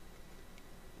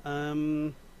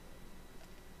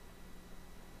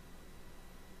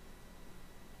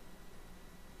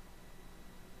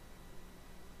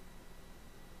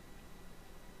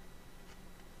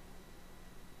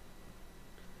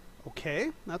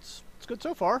 Okay, that's good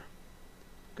so far.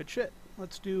 Good shit.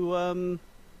 Let's do, how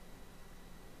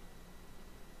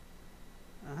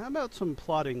about some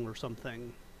plotting or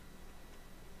something?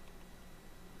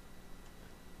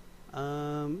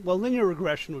 Well, linear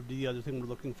regression would be the other thing we're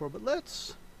looking for, but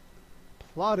let's...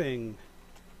 Plotting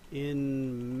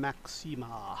in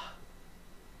Maxima.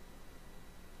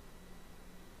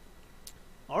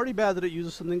 Already bad that it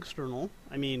uses something external.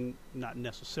 I mean, not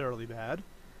necessarily bad.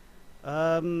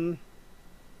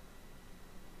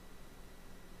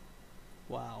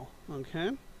 Wow.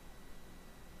 Okay.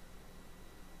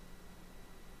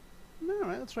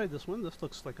 Alright, let's try this one. This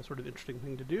looks like a sort of interesting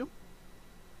thing to do.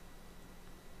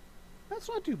 That's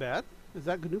not too bad. Is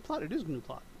that GNU plot? It is GNU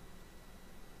plot.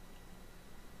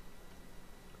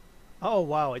 Oh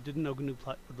wow, I didn't know GNU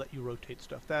plot would let you rotate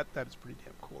stuff. That is pretty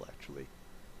damn cool, actually.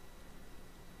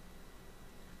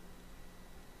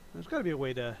 There's got to be a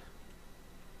way to...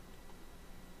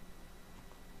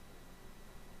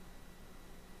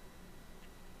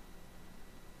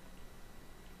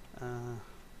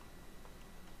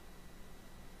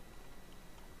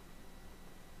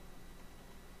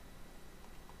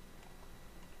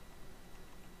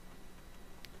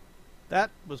 That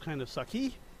was kind of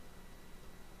sucky.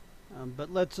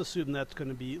 But let's assume that's going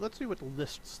to be... Let's see what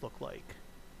lists look like.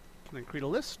 Can I create a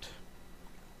list?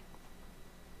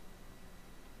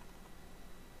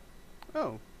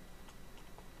 Oh.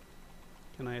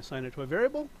 Can I assign it to a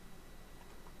variable?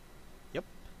 Yep.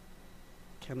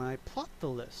 Can I plot the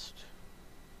list?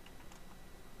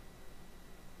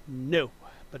 No.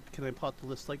 But can I plot the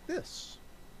list like this?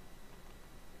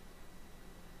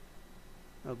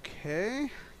 Okay.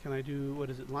 Can I do,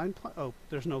 what is it, line plot? Oh,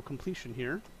 there's no completion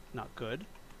here. Not good.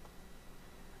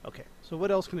 Okay, so what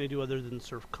else can I do other than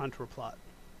sort of contour plot?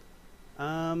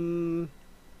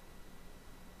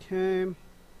 Okay.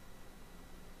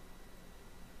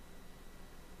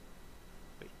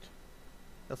 Wait.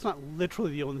 That's not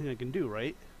literally the only thing I can do,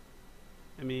 right?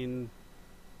 I mean,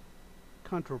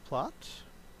 contour plot,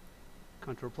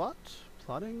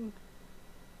 plotting,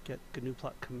 get GNU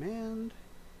plot command,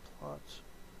 plot,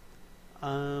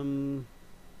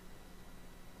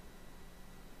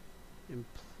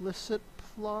 implicit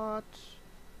plot,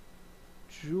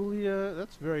 Julia,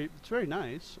 it's very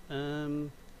nice.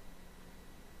 Can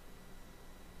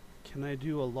I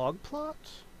do a log plot?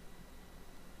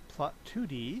 Plot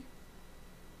 2D.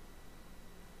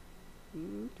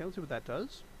 Okay, let's see what that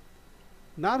does.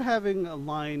 Not having a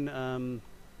line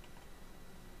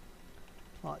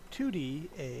plot 2D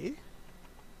A.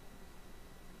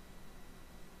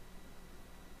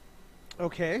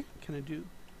 Okay, can I do?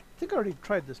 I think I already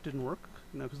tried this, didn't work.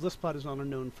 No, because list plot is on a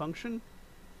known function.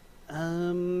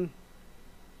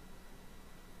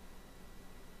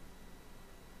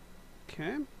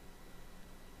 Okay.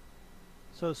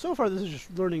 So far this is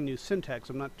just learning new syntax.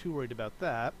 I'm not too worried about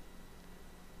that.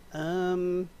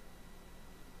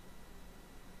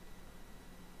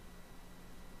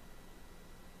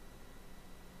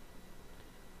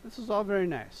 This is all very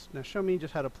nice. Now show me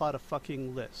just how to plot a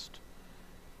fucking list.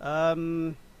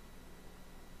 Plot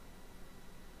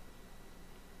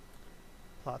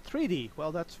 3D.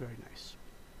 Well, that's very nice.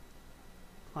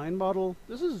 Line model.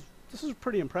 This is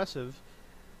pretty impressive.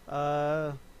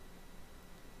 But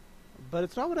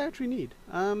it's not what I actually need.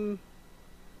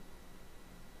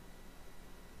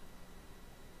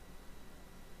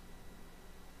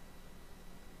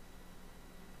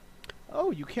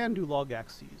 Oh, you can do log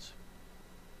axes,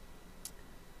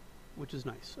 which is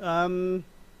nice. Let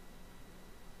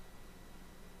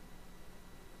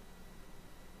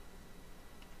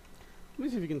me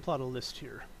see if you can plot a list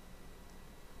here.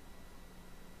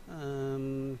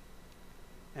 And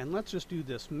let's just do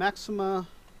this. Maxima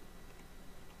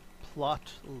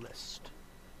plot list.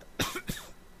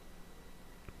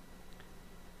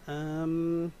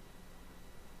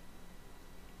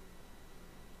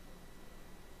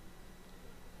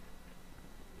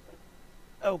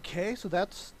 Okay, so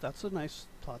that's a nice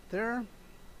plot there.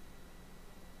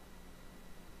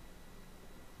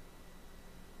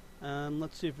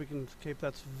 Let's see if we can. Okay,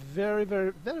 that's very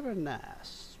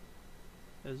nice,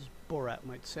 as Borat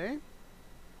might say.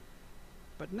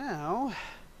 But now,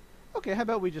 okay, how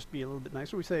about we just be a little bit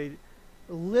nicer? We say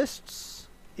lists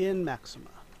in Maxima.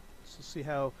 So see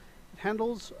how it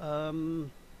handles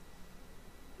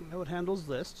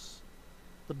lists,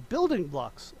 the building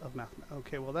blocks of Maxima.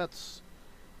 Okay, well that's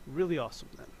really awesome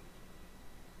then.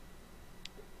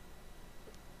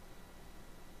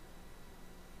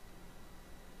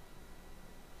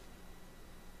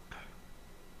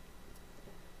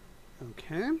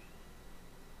 Okay.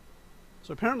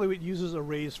 So apparently it uses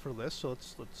arrays for lists, so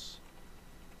let's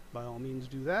by all means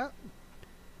do that.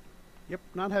 Yep,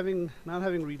 not having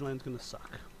read line's gonna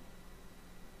suck.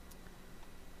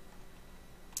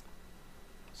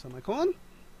 Semicolon.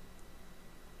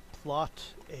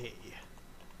 Plot A.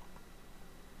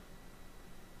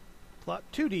 Plot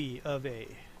 2D of A.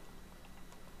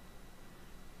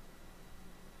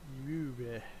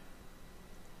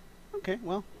 Okay,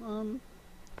 well,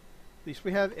 at least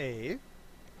we have A.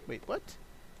 Wait, what?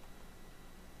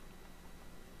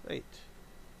 Wait.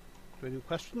 Do I do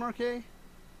question mark A?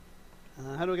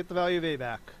 How do I get the value of A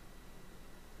back?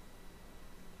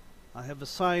 I have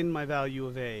assigned my value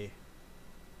of A.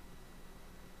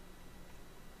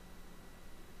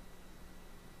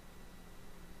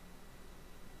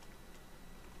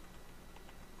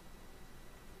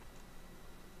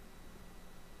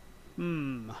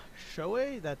 Show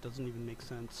A? That doesn't even make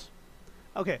sense.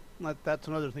 Okay, that's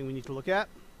another thing we need to look at.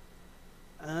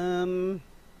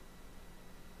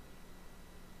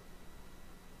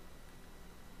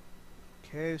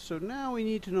 Okay, so now we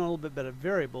need to know a little bit about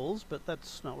variables, but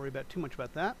let's not worry about too much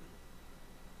about that.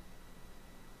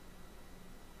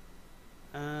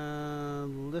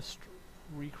 List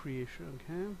recreation,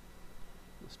 okay.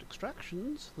 List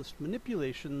extractions, list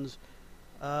manipulations,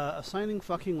 assigning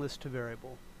fucking list to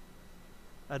variable.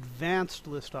 Advanced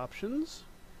list options,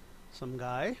 some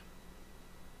guy.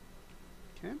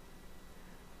 Okay.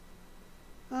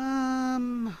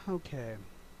 Okay.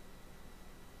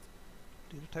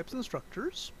 Data types and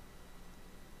structures.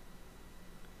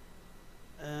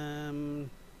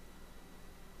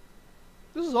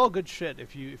 This is all good shit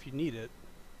if you need it.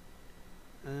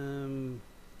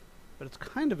 But it's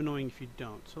kind of annoying if you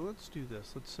don't. So let's do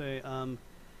this. Let's say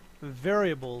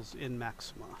variables in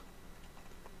Maxima.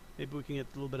 Maybe we can get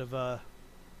a little bit of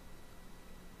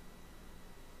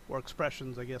or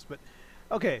expressions, I guess. But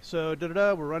okay, so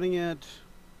we're running it.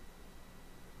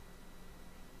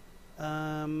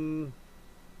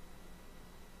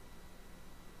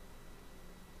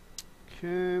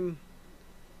 Okay.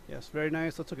 Yes, very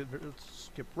nice. Let's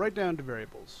skip right down to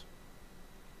variables.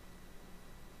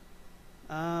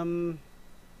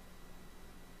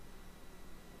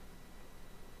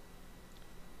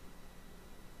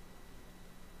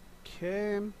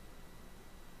 Okay.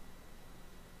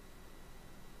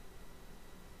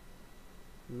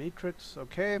 Matrix,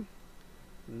 okay.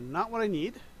 Not what I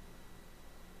need.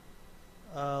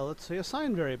 Let's say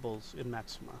assign variables in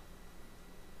Maxima.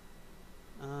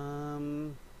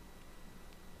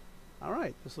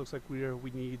 Alright, this looks like we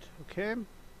need, okay.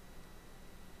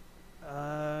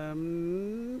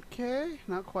 Okay,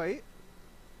 not quite.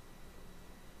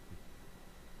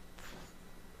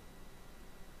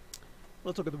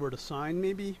 Let's look at the word assign,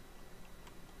 maybe.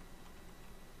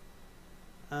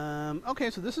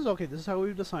 Okay, so this is okay. This is how we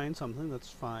would assign something. That's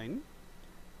fine.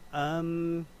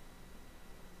 Oh,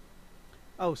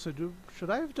 so should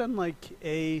I have done like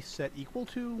a set equal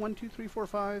to 1, 2, 3, 4,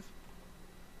 5?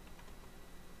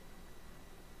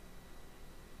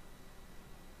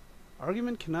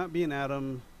 Argument cannot be an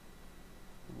atom.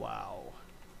 Wow.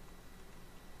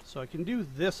 So I can do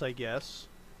this, I guess.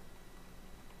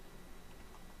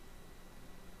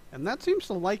 And that seems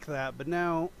to like that, but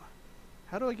now,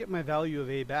 how do I get my value of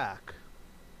A back?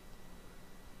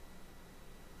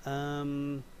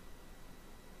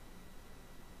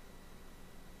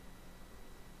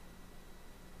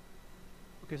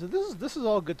 Okay, so this is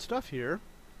all good stuff here.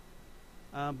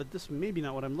 But this may be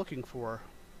not what I'm looking for.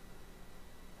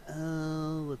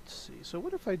 Let's see. So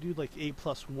what if I do like A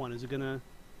plus 1? Is it gonna...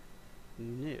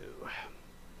 No.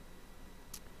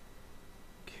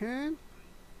 Okay.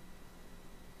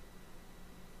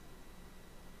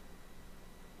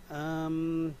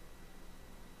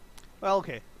 Well,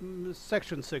 okay.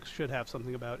 Section 6 should have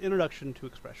something about introduction to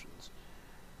expressions.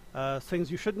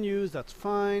 Things you shouldn't use, that's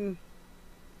fine.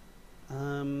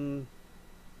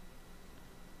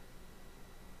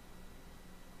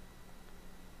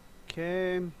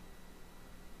 Okay.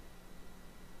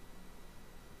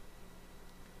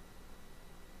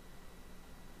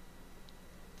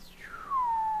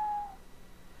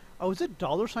 Oh, is it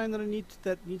 $sign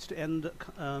that needs to end?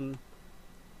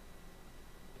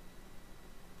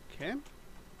 Okay.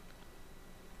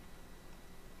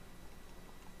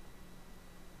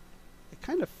 I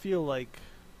kind of feel like,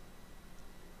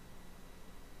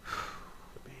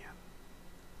 man.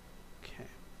 Okay.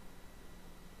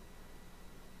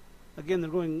 Again, they're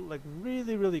going like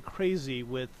really, really crazy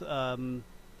with.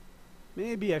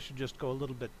 Maybe I should just go a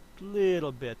little bit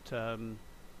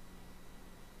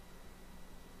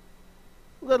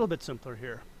simpler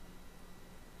here.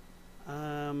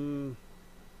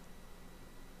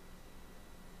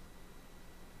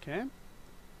 Okay.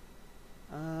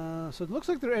 So it looks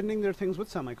like they're ending their things with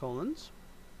semicolons.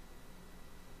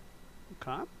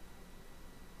 Okay.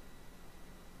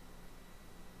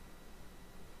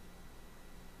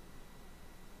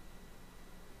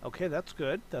 Okay, that's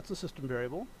good. That's a system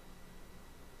variable.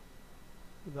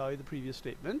 Value the previous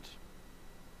statement.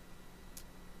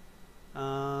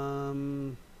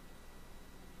 Oh.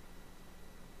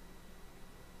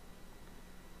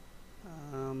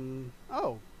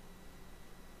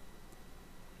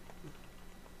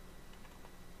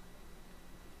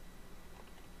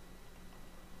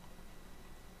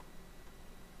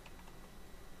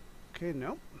 Okay,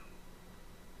 nope.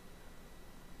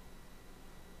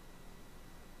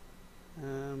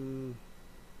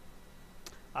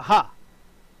 Aha!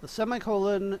 The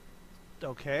semicolon,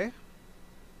 okay.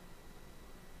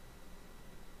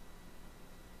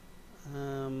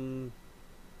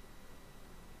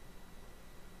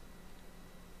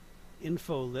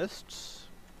 Info lists.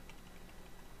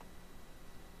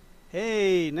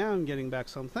 Hey, now I'm getting back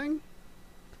something.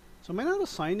 So am I not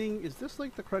assigning? Is this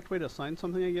like the correct way to assign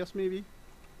something, I guess, maybe?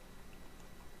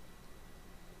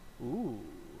 Ooh.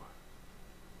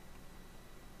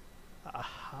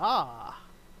 Aha!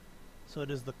 So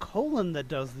it is the colon that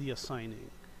does the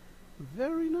assigning.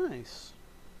 Very nice.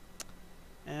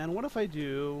 And what if I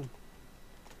do...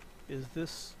 Is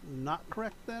this not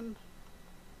correct then?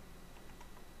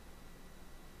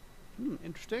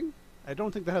 Interesting. I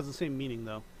don't think that has the same meaning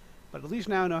though. But at least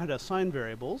now I know how to assign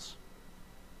variables.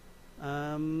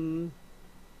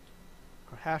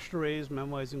 Hashed arrays,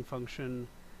 memoizing function,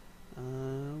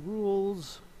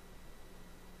 rules.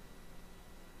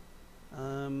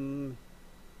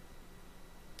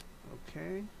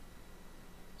 Okay.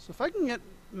 So if I can get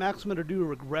Maxima to do a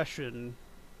regression,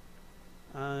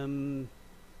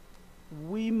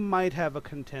 we might have a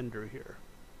contender here.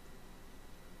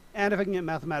 And if I can get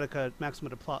Maxima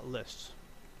to plot lists.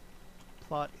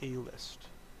 Plot a list.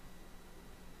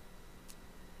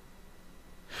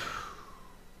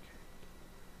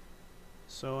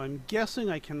 So I'm guessing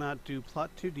I cannot do plot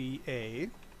 2D A.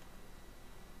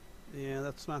 Yeah,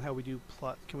 that's not how we do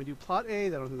plot. Can we do plot A? I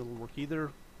don't think that'll work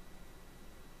either.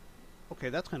 Okay,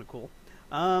 that's kind of cool.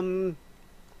 So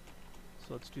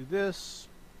let's do this.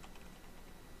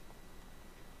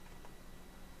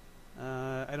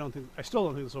 I still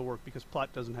don't think this will work because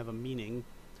plot doesn't have a meaning.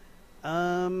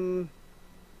 So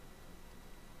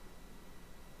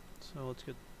let's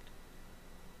get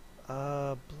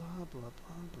blah blah blah blah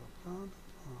blah blah.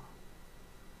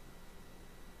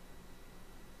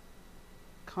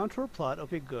 Contour plot,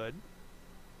 okay, good.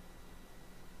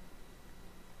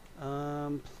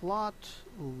 Plot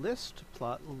list,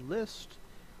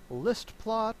 list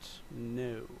plot,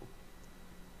 no.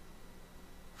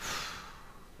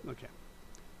 Okay.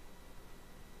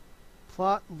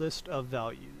 Plot list of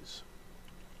values.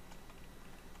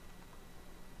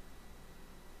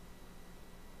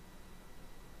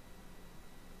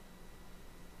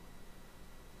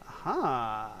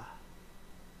 Aha.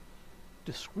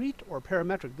 Discrete or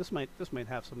parametric. This might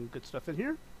have some good stuff in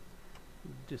here.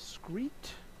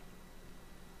 Discrete.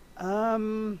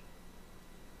 Can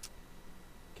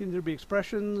there be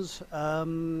expressions?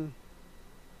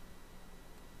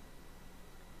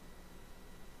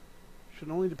 Should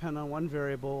only depend on one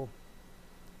variable.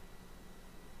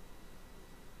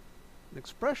 An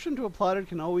expression to a plotted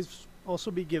can always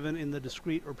also be given in the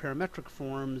discrete or parametric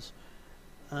forms.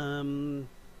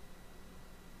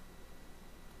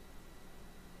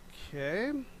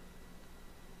 Okay.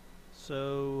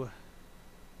 So.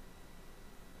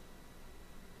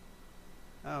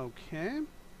 Okay.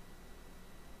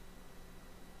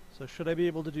 So should I be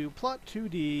able to do plot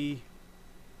 2D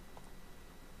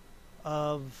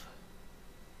of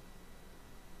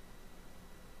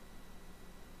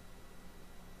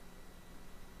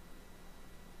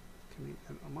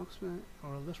amongst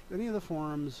or list any of the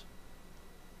forms?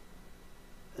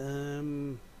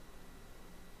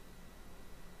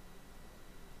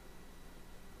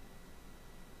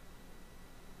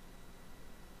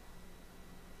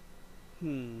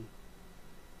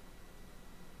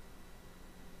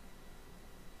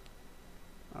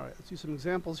 All right, let's do some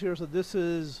examples here. So this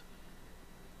is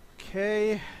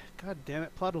okay. God damn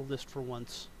it! Plot a list for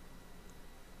once.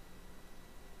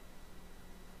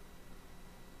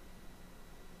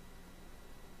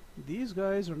 These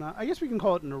guys are not. I guess we can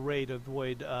call it an array to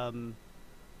avoid.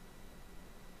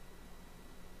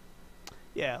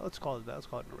 Yeah, let's call it that. Let's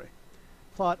call it an array.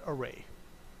 Plot array.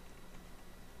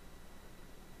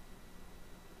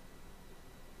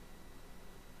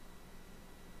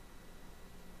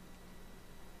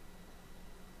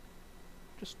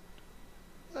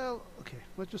 Well, okay,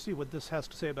 let's just see what this has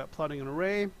to say about plotting an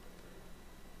array.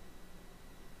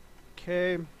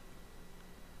 Okay.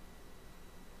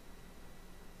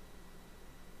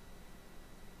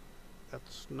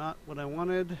 That's not what I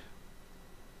wanted.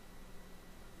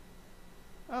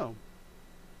 Oh.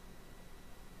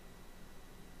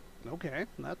 Okay,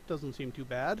 that doesn't seem too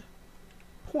bad.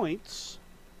 Points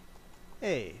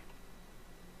A. Did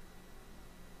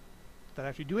that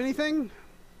actually do anything?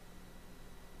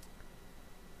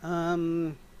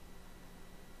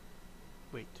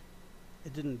 Wait.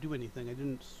 It didn't do anything. I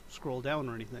didn't scroll down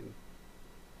or anything.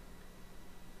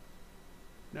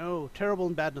 No, terrible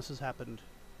and badness has happened.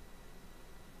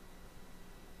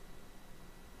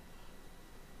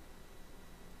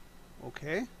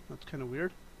 Okay, that's kind of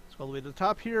weird. Let's go all the way to the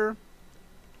top here.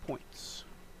 Points.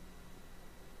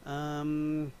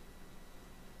 Let's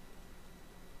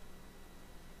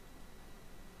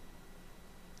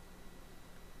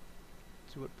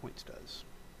see what points does.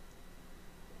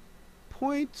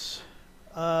 Points.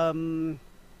 Oh,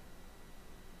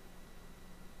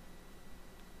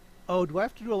 do I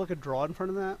have to do like a draw in front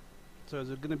of that? So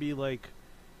is it going to be like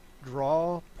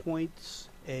draw points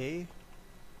A?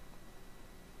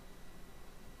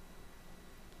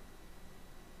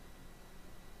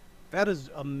 That is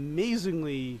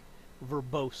amazingly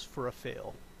verbose for a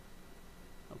fail.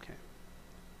 Okay.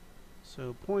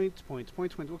 So points, points,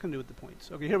 points, points. What can I do with the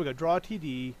points? Okay, here we go. Draw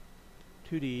TD,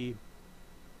 2D.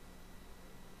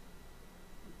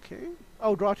 Okay.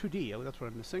 Oh, draw 2D. Oh, that's what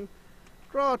I'm missing.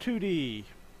 Draw 2D.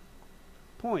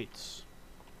 Points.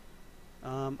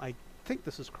 I think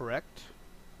this is correct.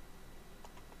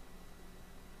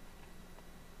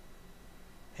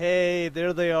 Hey,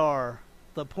 there they are.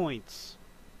 The points.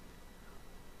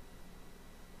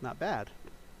 Not bad.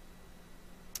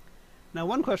 Now,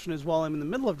 one question is, while I'm in the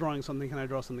middle of drawing something, can I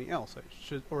draw something else?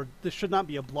 Or this should not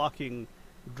be a blocking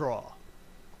draw.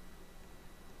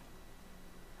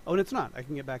 Oh, and it's not. I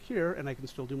can get back here, and I can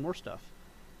still do more stuff.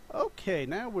 Okay,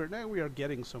 now we are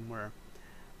getting somewhere.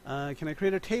 Can I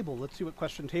create a table? Let's see what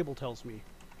question table tells me.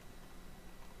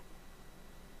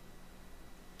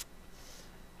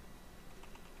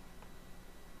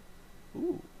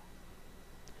 Ooh.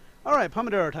 All right,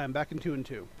 Pomodoro time. Back in 2 and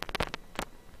 2.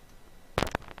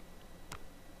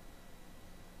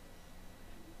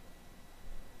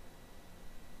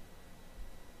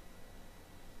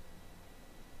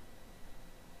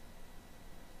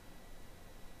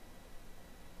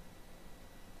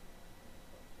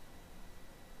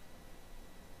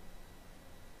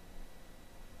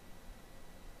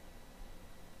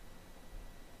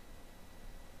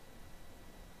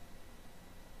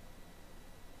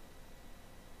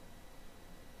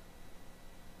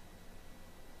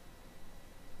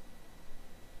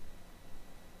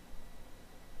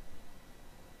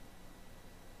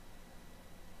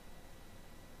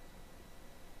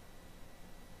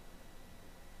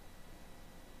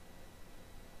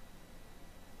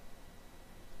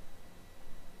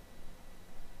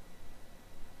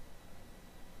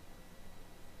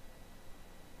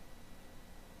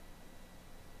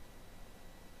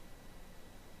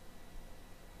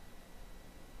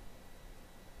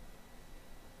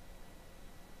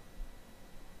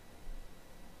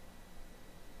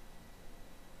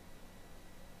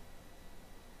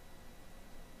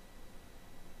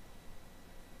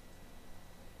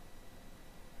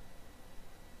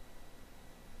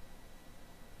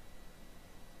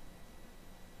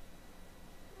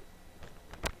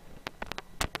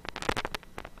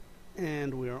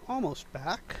 And we are almost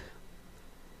back.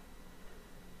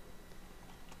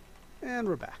 And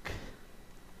we're back.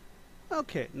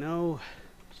 Okay, no.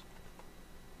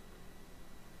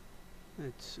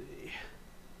 Let's see.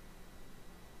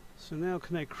 So now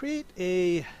can I create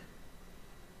a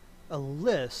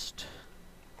list?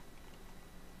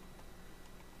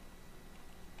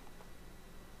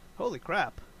 Holy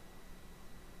crap.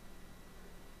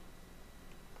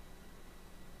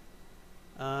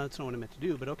 That's not what I meant to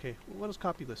do, but okay. What does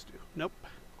copy list do? Nope.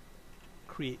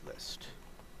 Create list.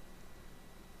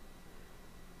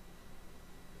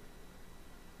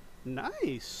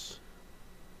 Nice!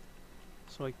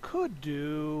 So I could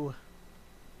do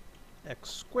x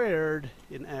squared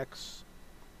in x,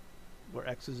 where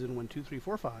x is in 1, 2, 3,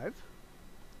 4, 5.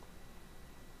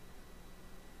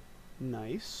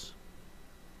 Nice.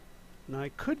 Now I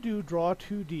could do draw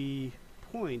 2D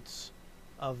points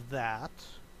of that.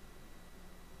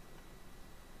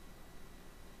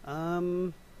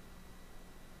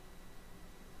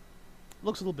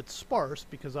 Looks a little bit sparse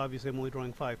because obviously I'm only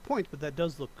drawing 5 points, but that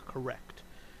does look correct.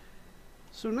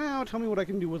 So now tell me what I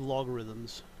can do with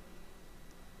logarithms.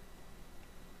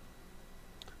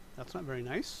 That's not very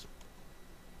nice.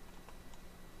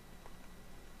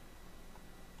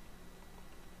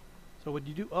 So what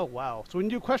do you do? Oh, wow. So when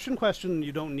you do question,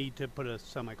 you don't need to put a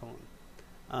semicolon.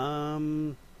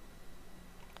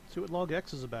 See what log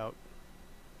x is about.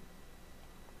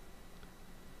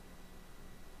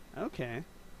 Okay.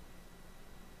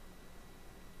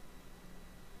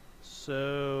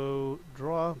 So,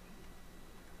 draw...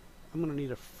 I'm going to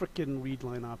need a frickin' read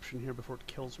line option here before it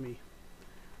kills me.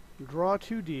 Draw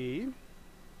 2D.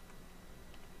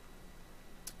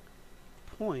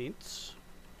 Points.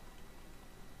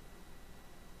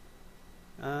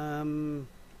 I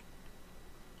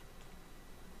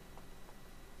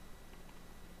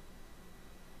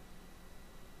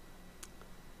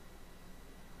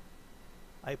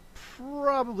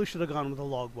probably should have gone with a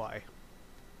log y.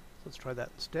 So let's try that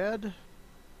instead.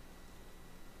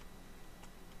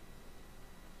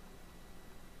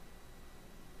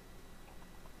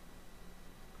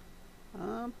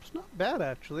 It's not bad,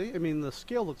 actually. I mean, the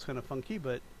scale looks kind of funky,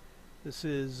 but this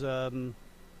is,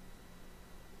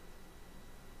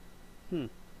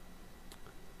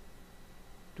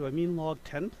 Do I mean log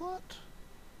 10 plot?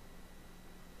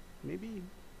 Maybe?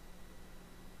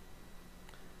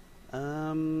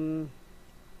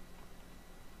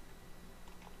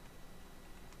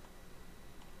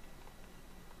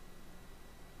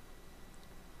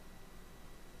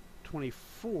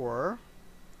 24.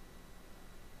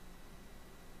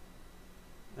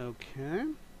 Okay.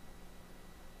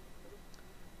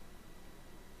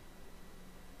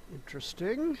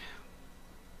 Interesting.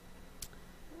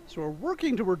 So we're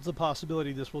working towards the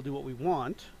possibility this will do what we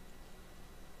want.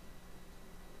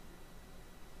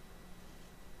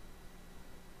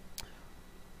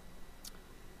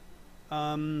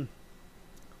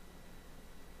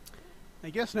 I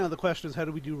guess now the question is, how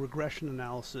do we do regression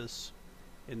analysis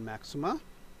in Maxima?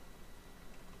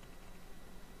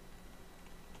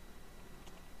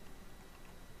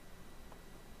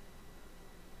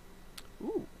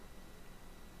 Ooh.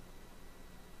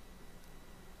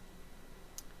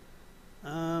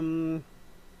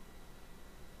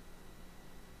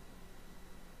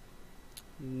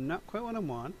 Not quite what I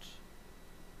want.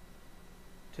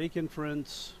 Take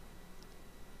inference.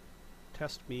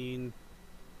 Test mean.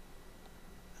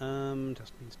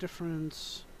 Test means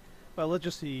difference. Well, let's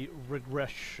just see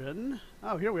regression.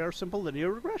 Oh, here we are, simple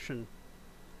linear regression.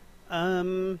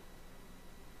 I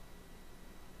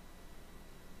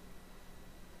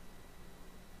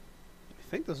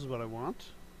think this is what I want.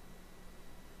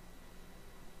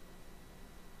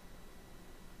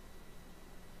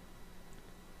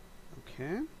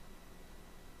 Okay.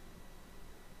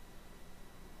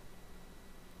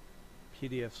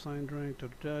 PDF signed rank, da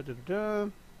da da da da.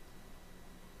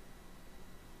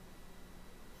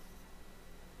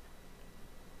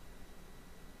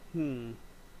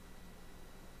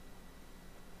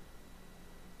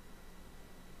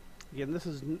 Again, this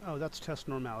is, oh, that's test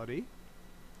normality.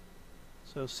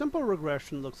 So simple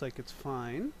regression looks like it's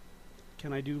fine.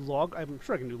 Can I do log? I'm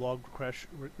sure I can do log regression.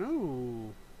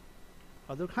 No.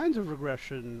 Other kinds of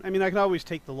regression. I mean, I can always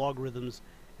take the logarithms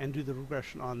and do the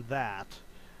regression on that.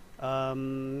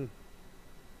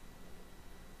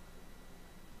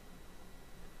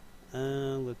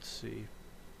 Let's see.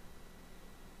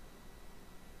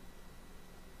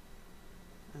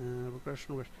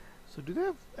 Regression. So do they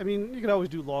have, I mean, you could always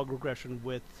do log regression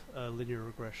with linear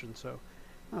regression, so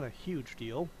not a huge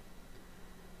deal.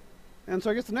 And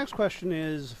so I guess the next question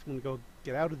is, if I'm going to go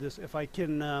get out of this, if I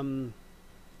can,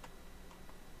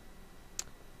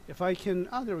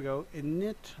 oh, there we go,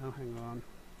 init, oh, hang on.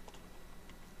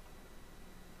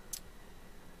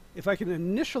 If I can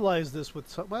initialize this with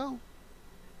some, well,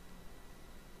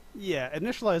 yeah,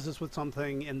 initialize this with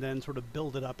something and then sort of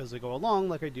build it up as I go along,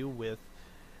 like I do with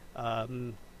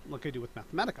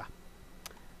Mathematica.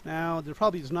 Now, there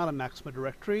probably is not a Maxima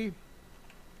directory.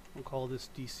 We'll call this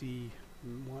DC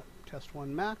test1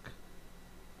 Mac.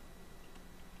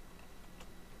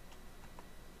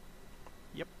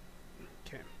 Yep.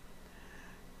 Okay.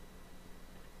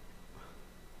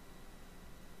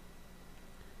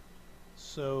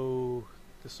 So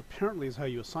this apparently is how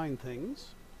you assign things.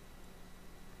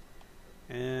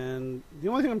 And the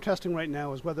only thing I'm testing right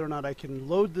now is whether or not I can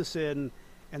load this in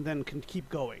and then can keep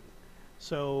going.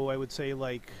 So I would say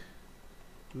like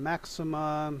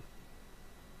Maxima.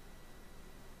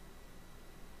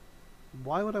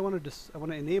 Why would I want to I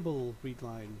want to enable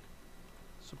readline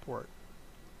support.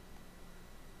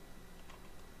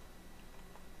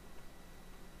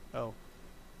 Oh.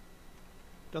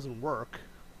 Doesn't work.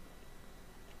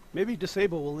 Maybe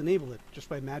disable will enable it just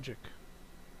by magic.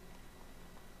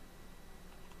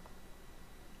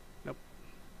 Nope.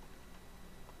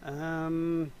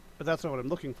 But that's not what I'm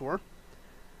looking for.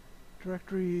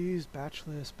 Directories, batch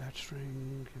list, batch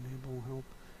string, enable help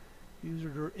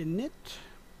user init.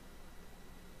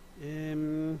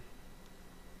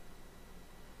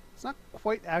 It's not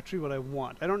quite actually what I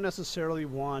want. I don't necessarily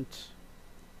want.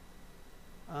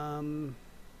 Init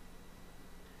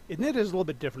is a little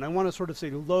bit different. I want to sort of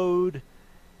say load,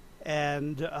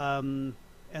 and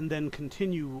then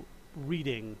continue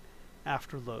reading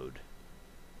after load.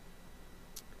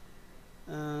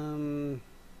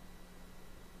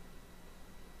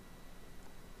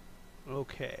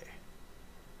 Okay.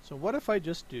 So what if I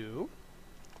just do?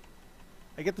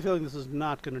 I get the feeling this is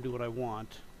not going to do what I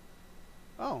want.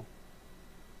 Oh.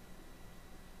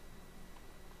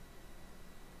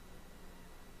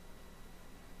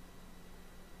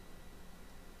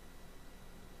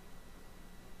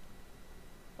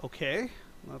 Okay.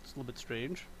 Well, that's a little bit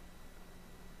strange.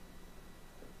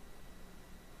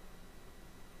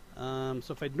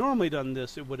 So if I'd normally done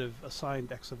this, it would have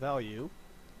assigned X a value.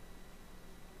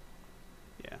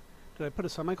 Yeah. Did I put a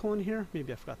semicolon here?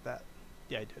 Maybe I forgot that.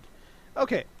 Yeah, I did.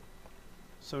 Okay.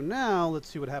 So now let's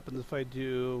see what happens if I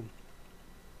do.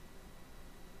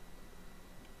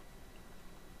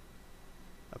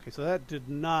 Okay, so that did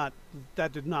not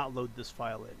load this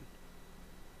file in.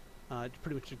 It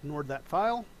pretty much ignored that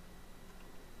file.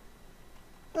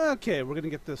 Okay, we're gonna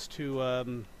get this to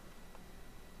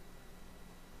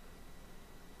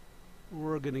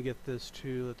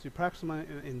let's do practice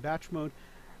in batch mode.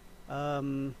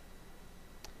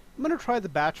 I'm going to try the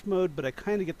batch mode, but I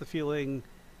kind of get the feeling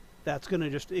that's going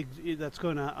to just that's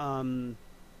going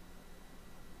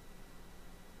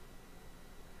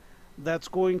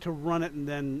to run it and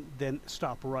then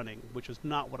stop running, which is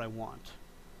not what I want.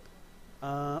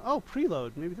 Oh,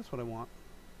 preload. Maybe that's what I want.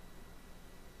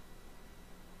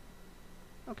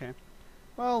 Okay.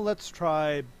 Well, let's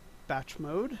try batch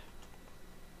mode.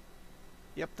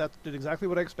 Yep, that did exactly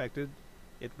what I expected.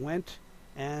 It went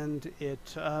and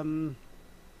it let's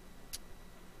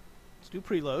do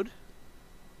preload.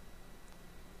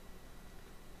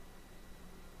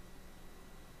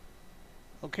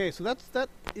 Okay, so that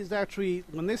is actually,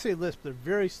 when they say Lisp, they're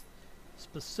very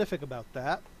specific about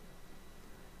that.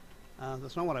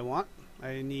 That's not what I want.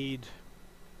 I need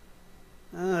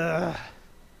let's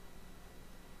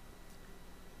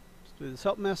do this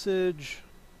help message.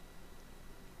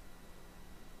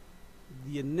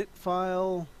 The init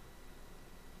file.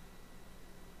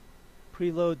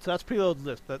 Preload. So that's preload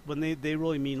Lisp. That when they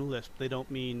really mean Lisp, they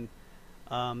don't mean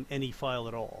any file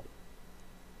at all.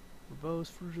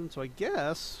 Verbose version. So I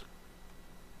guess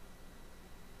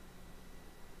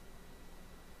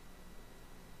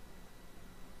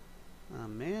oh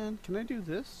man, can I do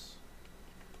this?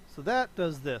 So that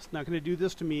does this. Now can I do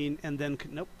this to mean and then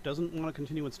nope, doesn't want to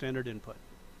continue with standard input.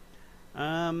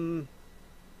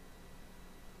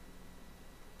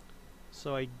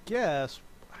 So I guess,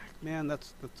 man,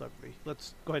 that's ugly.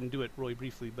 Let's go ahead and do it really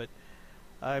briefly, but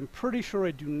I'm pretty sure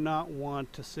I do not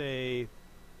want to say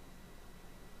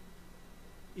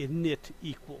init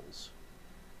equals.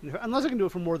 Unless I can do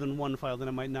it for more than one file, then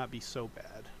it might not be so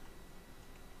bad.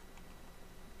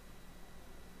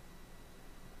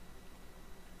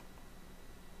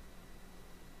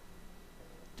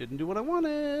 Didn't do what I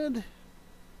wanted.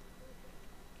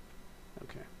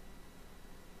 Okay.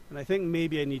 And I think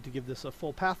maybe I need to give this a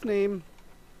full path name.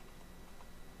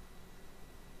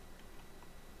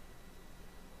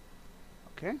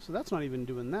 Okay, so that's not even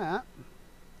doing that.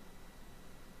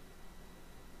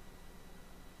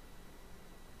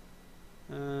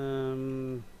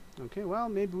 Okay, well,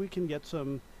 maybe we can get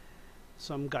some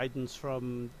guidance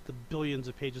from the billions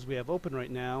of pages we have open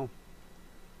right now.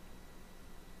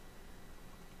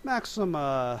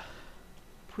 Maxima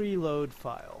preload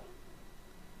file.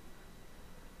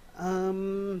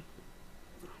 Oh,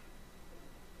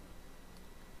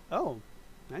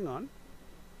 hang on.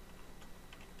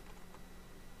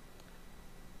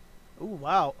 Oh,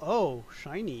 wow. Oh,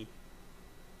 shiny.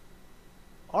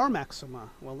 R Maxima.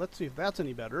 Well, let's see if that's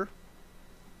any better.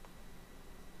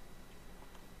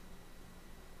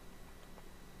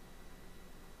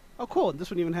 Oh, cool.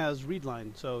 This one even has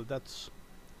readline, so that's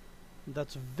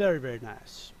very, very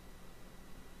nice.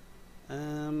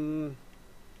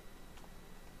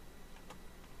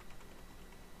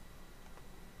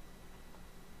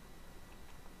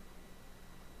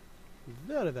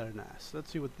 Very, very nice.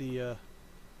 Let's see what the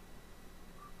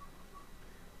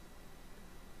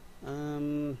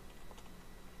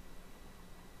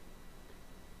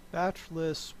batch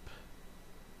Lisp,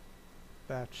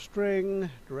 batch string,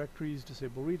 directories,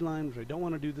 disable readline, which I don't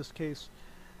want to do this case.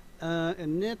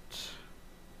 Init.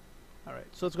 Alright,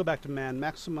 so let's go back to man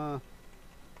maxima.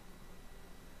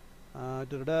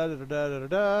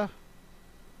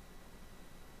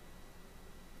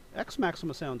 X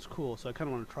maxima sounds cool, so I kind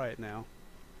of want to try it now.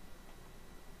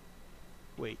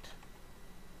 Wait.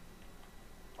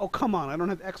 Oh, come on, I don't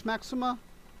have X maxima?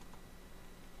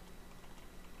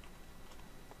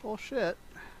 Bullshit.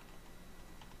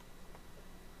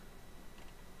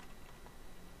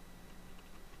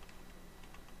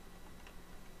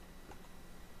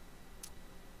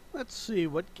 Let's see,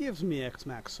 what gives me X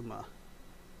maxima?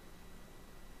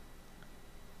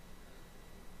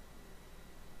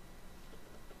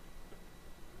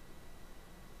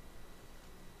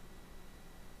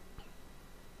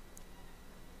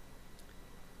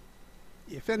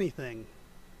 If anything.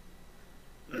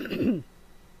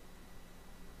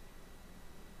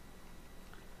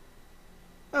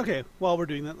 Okay, while we're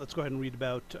doing that, let's go ahead and read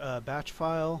about batch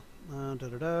file.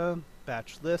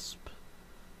 Batch Lisp.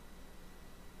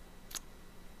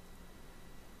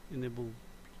 Enable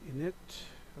init.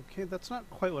 Okay, that's not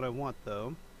quite what I want,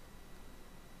 though.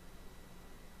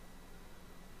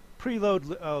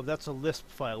 Preload. Oh, that's a Lisp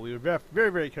file. We were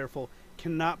very, very careful.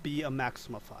 Cannot be a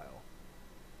Maxima file.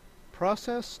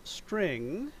 Process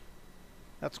string.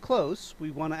 That's close.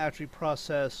 We want to actually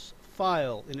process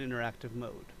file in interactive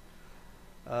mode.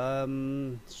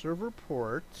 Server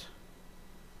port.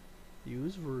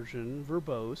 Use version.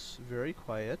 Verbose. Very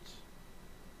quiet.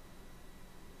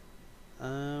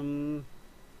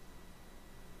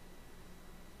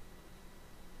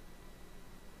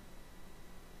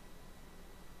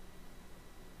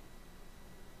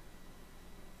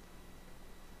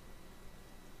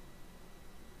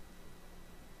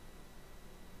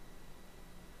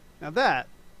 Now that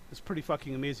is pretty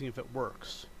fucking amazing if it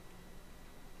works.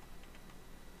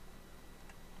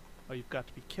 Oh, you've got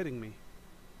to be kidding me.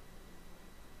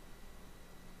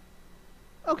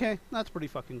 Okay, that's pretty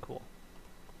fucking cool.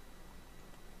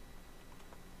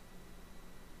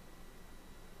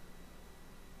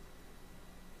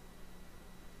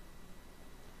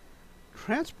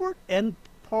 Transport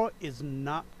endpoint is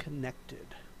not connected.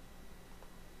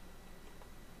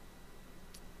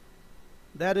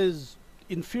 That is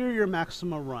inferior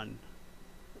maxima run.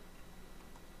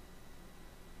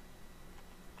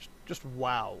 Just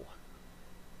wow.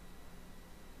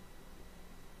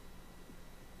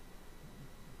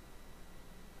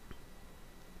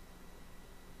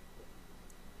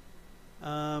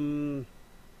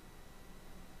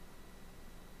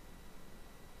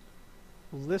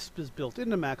 Lisp is built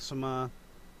into Maxima.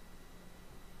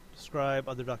 Describe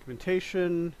other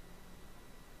documentation.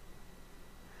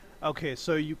 Okay,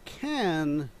 so you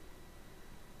can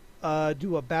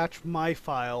do a batch my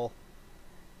file,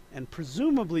 and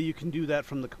presumably you can do that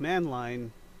from the command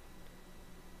line.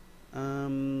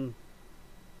 Okay,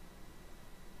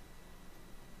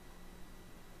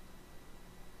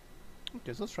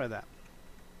 so let's try that.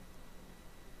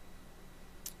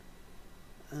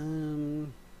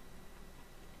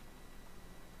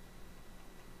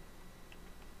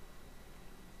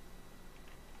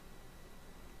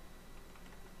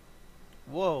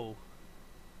 Whoa.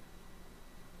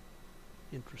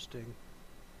 Interesting.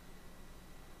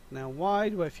 Now, why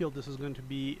do I feel this is going to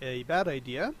be a bad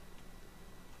idea?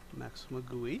 Maxima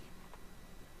GUI.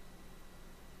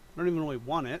 I don't even really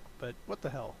want it, but what the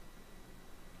hell?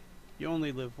 You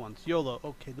only live once. YOLO.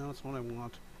 Okay, now that's what I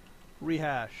want.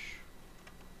 Rehash.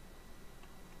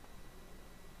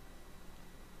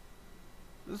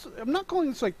 I'm not calling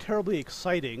this like terribly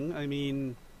exciting. I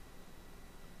mean,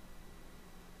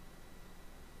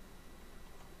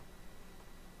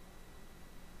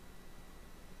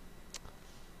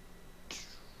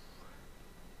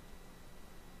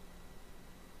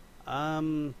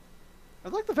 I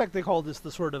like the fact they call this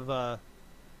the sort of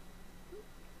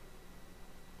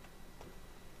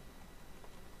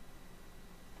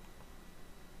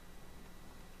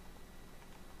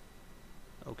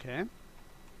okay.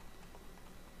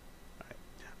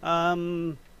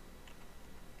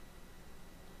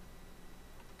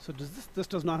 So this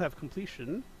does not have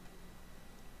completion,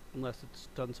 unless it's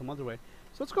done some other way.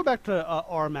 So let's go back to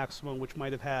R maximum, which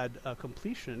might have had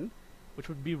completion, which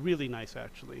would be really nice,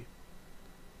 actually.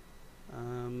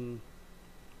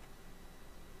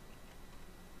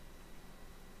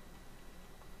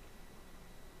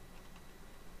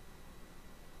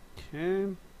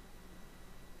 Okay.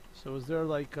 So is there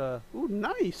like a... Ooh,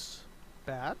 nice!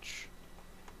 Batch.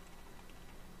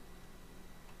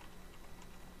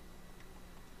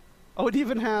 Oh, it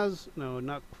even has... No,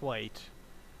 not quite.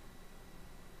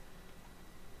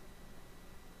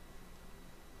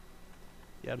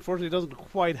 Yeah, unfortunately it doesn't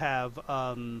quite have...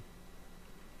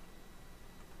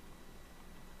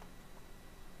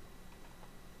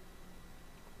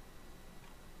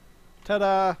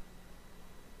 Ta-da!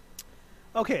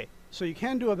 Okay, so you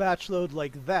can do a batch load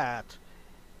like that,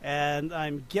 and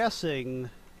I'm guessing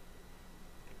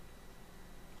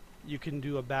you can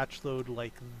do a batch load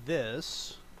like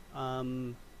this.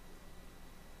 So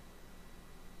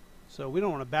we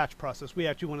don't want a batch process. We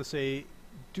actually want to say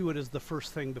do it as the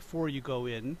first thing before you go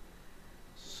in.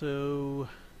 So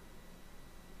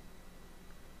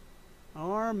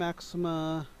R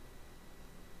maxima.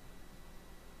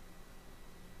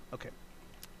 Okay.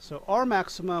 So R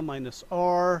maxima minus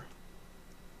R,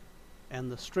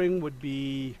 and the string would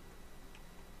be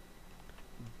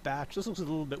batch. This looks a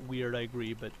little bit weird, I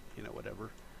agree, but you know, whatever.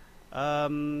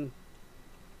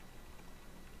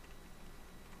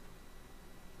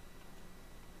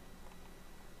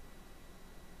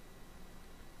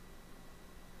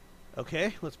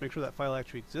 Okay, let's make sure that file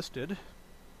actually existed.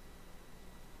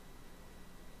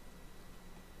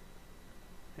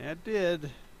 It did.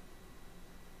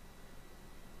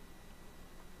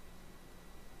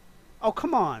 Oh,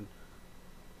 come on.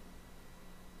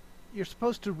 You're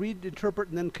supposed to read, interpret,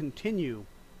 and then continue.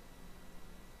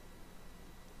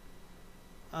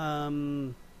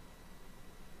 Let's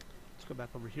go back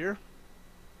over here.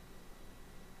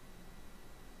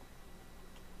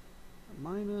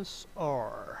 Minus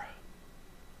R.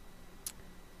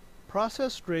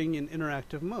 Process string in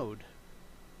interactive mode.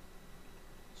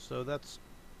 So that's...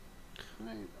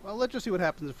 Well, let's just see what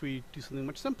happens if we do something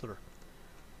much simpler.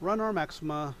 Run R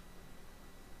maxima.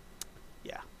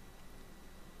 Yeah.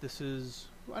 This is...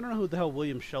 I don't know who the hell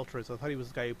William Shelter is. I thought he was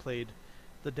the guy who played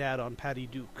the dad on Patty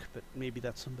Duke, but maybe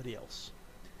that's somebody else.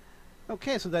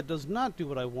 Okay, so that does not do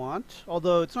what I want,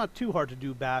 although it's not too hard to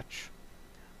do batch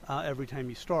every time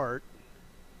you start.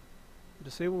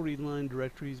 Disable readline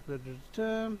directories,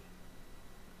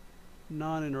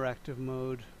 non-interactive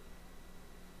mode.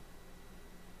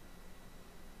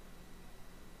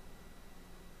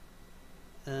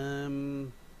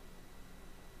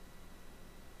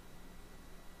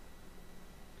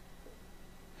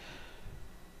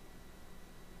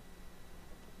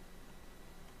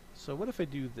 So what if I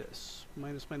do this?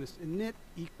 Minus init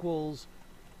equals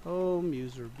home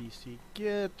user bc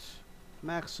git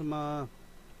maxima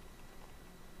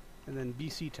and then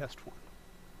bc test1.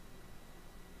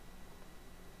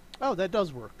 Oh, that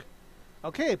does work.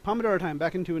 Okay, Pomodoro time,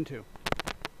 back in 2 and 2.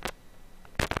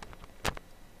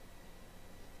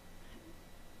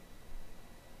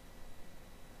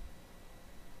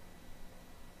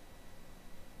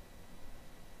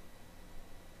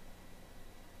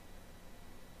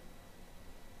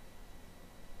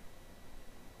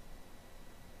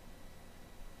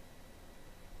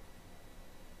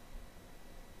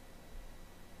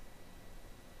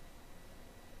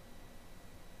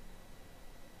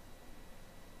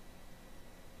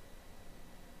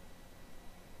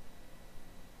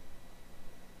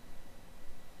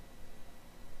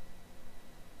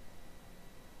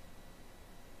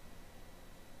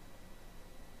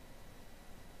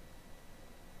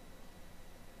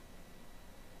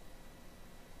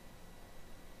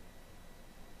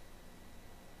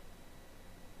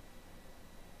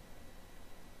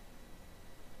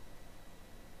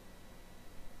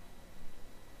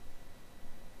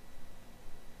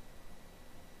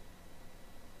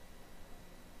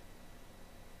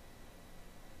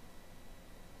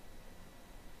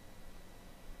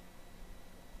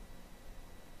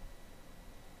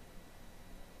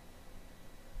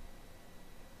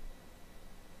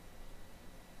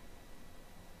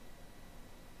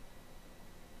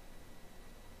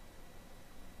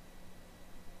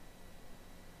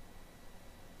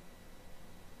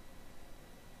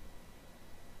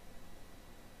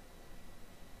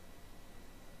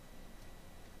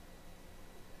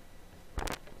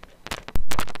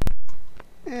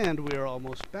 And we're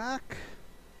almost back.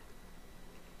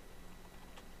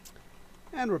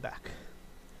 And we're back.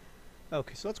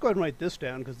 Okay, so let's go ahead and write this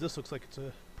down because this looks like it's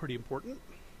pretty important.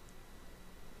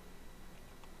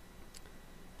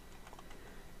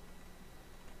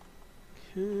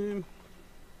 Okay.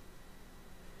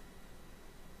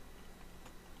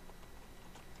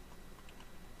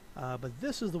 But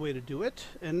this is the way to do it.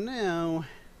 And now,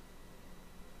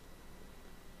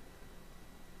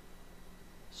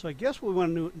 so I guess what we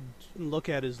want to look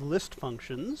at is list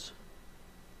functions.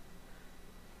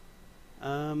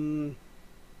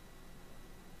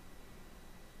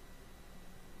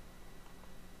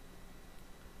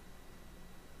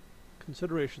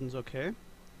 Considerations, okay.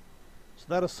 So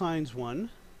that assigns one.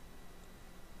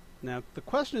 Now the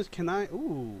question is, can I,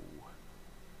 ooh.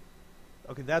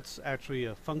 Okay, that's actually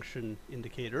a function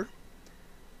indicator.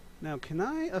 Now can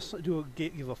I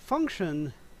give a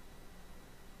function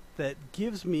that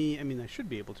gives me, I mean I should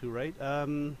be able to, right?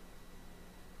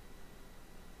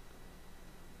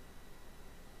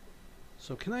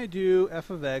 So can I do f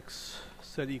of x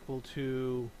set equal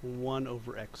to 1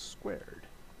 over x squared?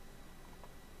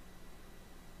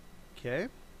 Okay.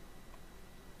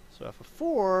 So f of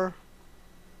 4,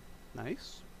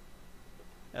 nice.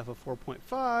 F of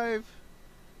 4.5,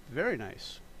 very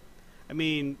nice. I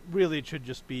mean, really it should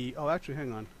just be, oh actually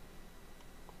hang on.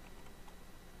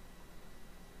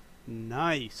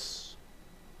 Nice.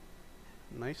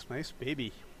 Nice, nice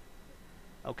baby.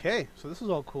 Okay, so this is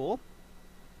all cool.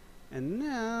 And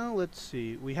now, let's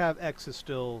see, we have x is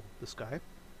still this guy.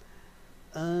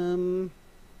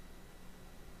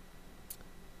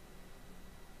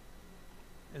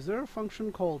 Is there a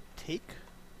function called take?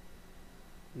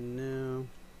 No.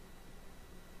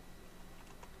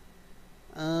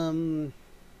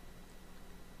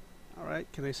 Alright,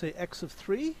 can I say x of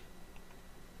 3?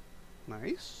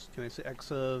 Nice. Can I say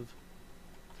x of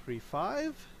 3,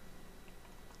 5?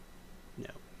 No.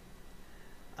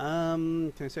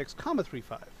 Can I say x comma 3,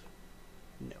 5?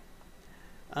 No.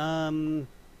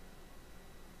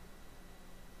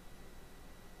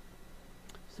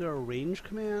 Is there a range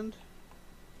command?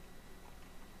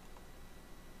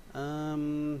 Okay.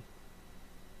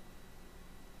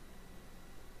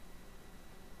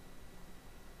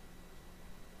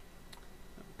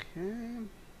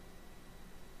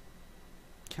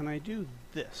 Can I do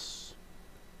this?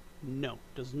 No,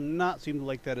 does not seem to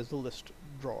like that as a list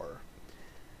drawer.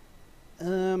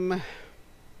 I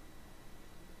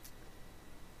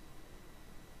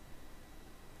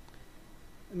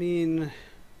mean,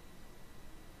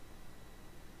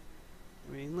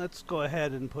 mean, let's go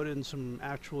ahead and put in some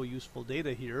actual useful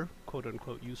data here,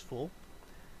 quote-unquote useful.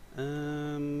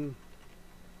 I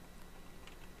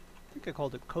think I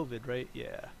called it COVID, right?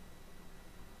 Yeah.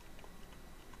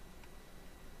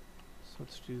 So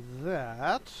let's do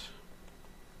that.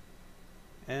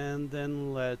 And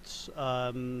then let's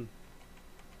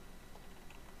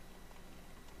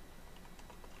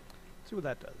see what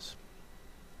that does.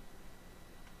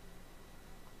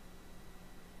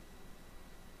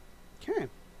 Okay.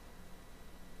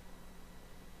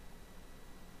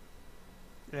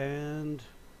 And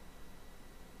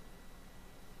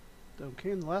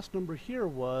okay, and the last number here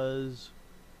was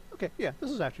okay, yeah, this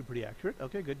is actually pretty accurate.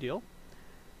 Okay, good deal.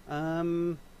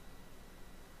 And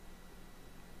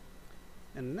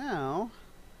now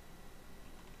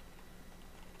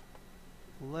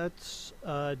let's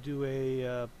do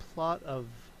a plot of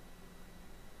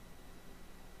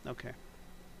okay.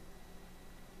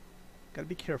 Gotta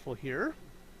be careful here.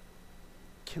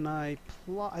 Can I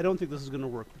plot? I don't think this is going to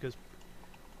work because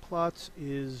plots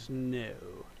is no.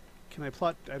 Can I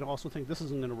plot? I also think this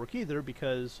isn't going to work either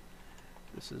because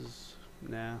this is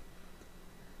nah.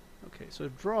 Okay, so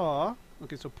draw.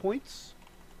 Okay, so points,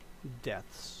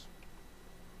 deaths,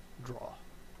 draw.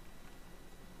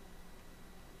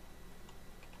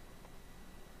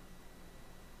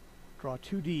 Draw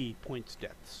 2D points,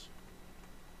 deaths.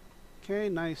 Okay,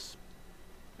 nice.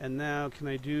 And now can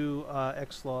I do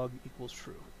x log equals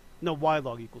true? No, y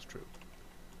log equals true.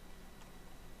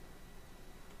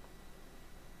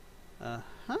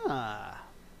 Aha.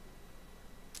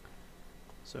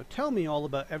 So tell me all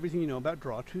about everything you know about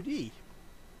draw 2D.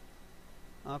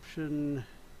 Option.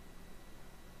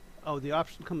 Oh, the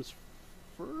option comes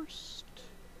first?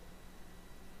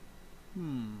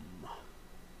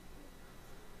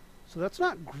 So that's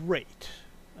not great.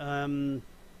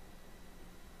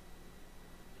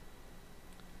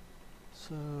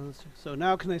 So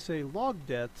now can I say log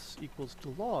deaths equals to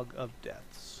log of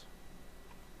deaths?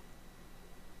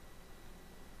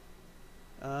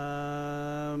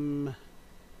 No.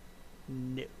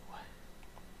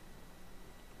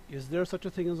 Is there such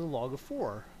a thing as a log of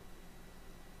 4?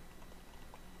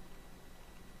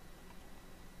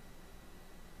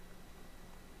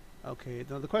 Okay,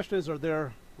 now the question is, are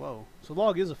there... Whoa. So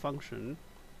log is a function.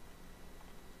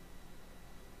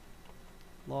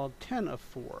 Log 10 of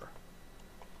 4.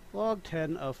 Log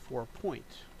 10 of 4 point.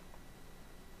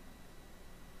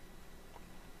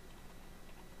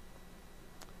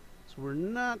 So we're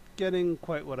not getting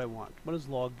quite what I want. What does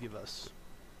log give us?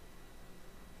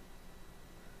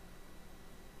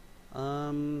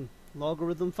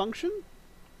 Logarithm function?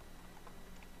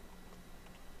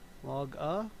 Log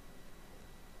a.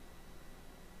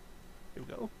 Here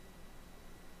we go.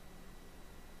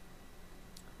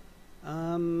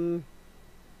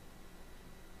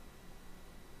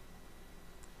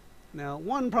 Now,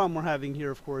 one problem we're having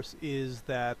here, of course, is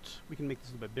that we can make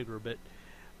this a bit bigger a bit.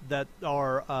 That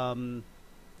our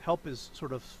help is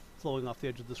sort of flowing off the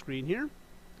edge of the screen here.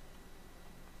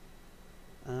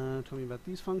 Tell me about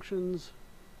these functions.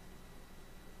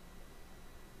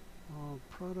 Log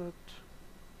product.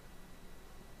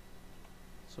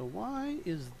 So why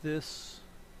is this...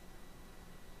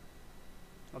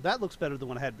 Oh, that looks better than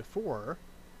what I had before.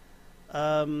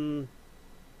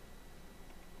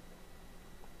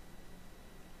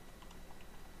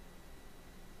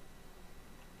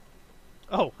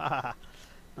 Oh, haha,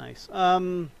 nice.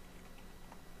 Okay.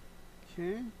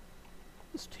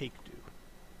 Let's take do.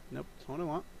 Nope, that's not what I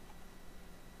want.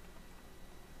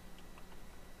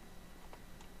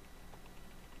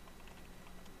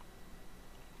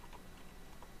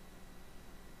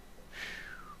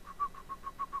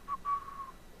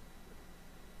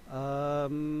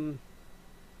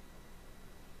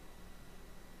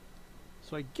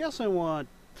 So I guess I want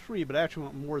 3, but I actually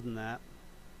want more than that.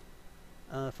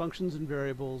 Functions and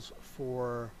variables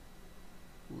for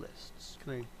lists.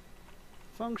 Can I...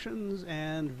 Functions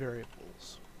and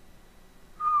variables.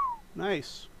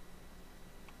 Nice.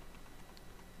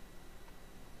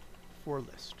 For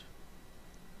list.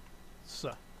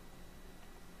 So.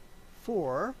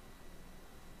 For.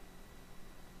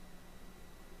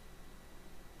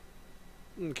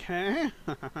 Okay.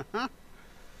 A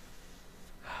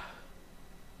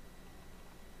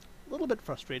little bit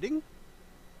frustrating.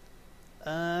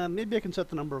 Maybe I can set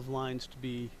the number of lines to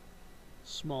be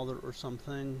smaller or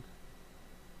something.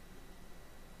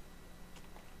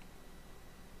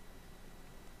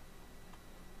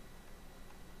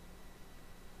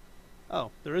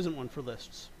 Oh, there isn't one for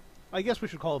lists. I guess we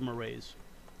should call them arrays.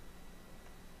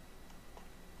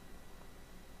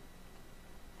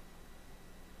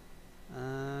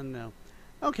 No.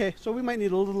 Okay, so we might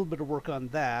need a little bit of work on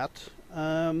that.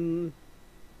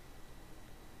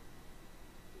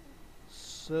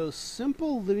 So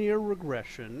simple linear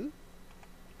regression.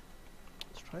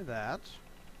 Let's try that.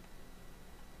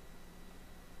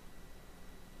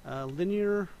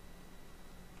 Linear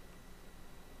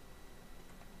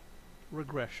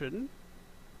regression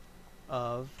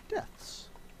of deaths.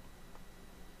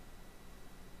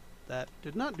 That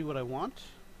did not do what I want.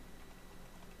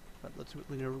 But let's see what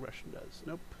linear regression does.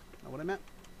 Nope, not what I meant.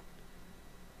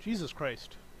 Jesus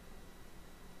Christ.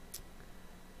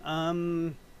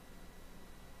 I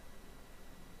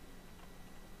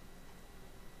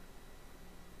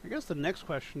guess the next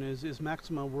question is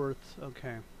maxima worth...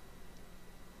 Okay.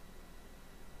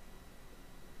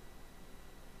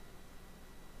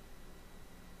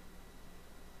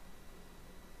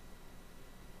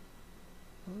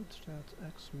 Load stats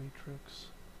X matrix.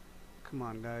 Come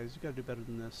on, guys, you gotta do better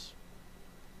than this.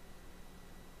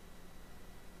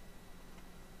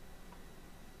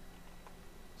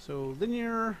 So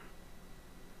linear.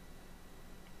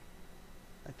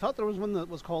 I thought there was one that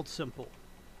was called simple.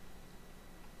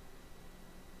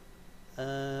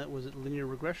 Was it linear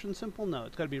regression simple? No,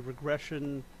 it's got to be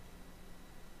regression.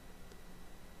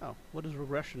 Oh, what does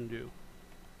regression do?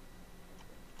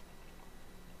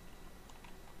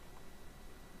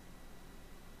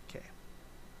 Okay.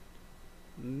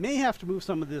 May have to move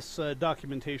some of this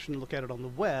documentation to look at it on the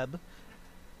web,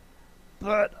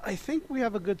 but I think we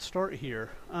have a good start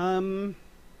here.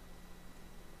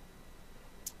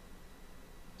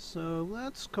 So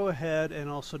let's go ahead and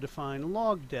also define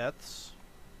log deaths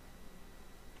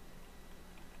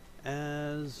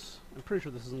as... I'm pretty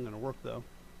sure this isn't going to work though.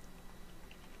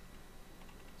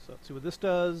 So let's see what this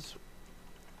does.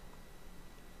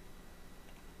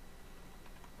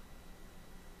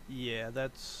 Yeah,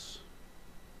 that's...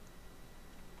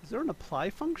 Is there an apply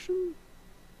function?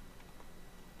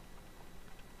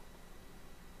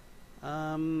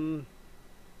 I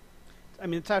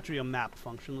mean, it's actually a map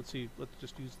function. Let's see. Let's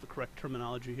just use the correct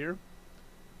terminology here.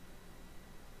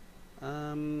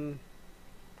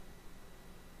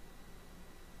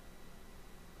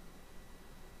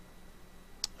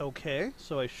 Okay,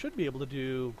 so I should be able to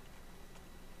do...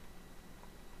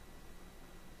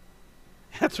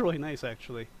 That's really nice,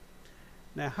 actually.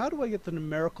 Now, how do I get the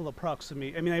numerical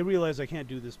approximate? I mean, I realize I can't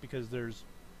do this because there's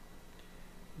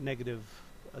negative...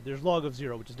 there's log of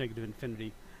 0, which is negative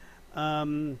infinity.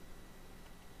 But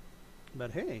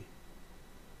hey,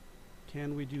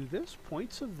 can we do this?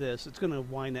 Points of this. It's going to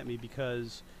whine at me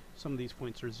because some of these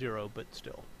points are 0, but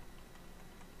still.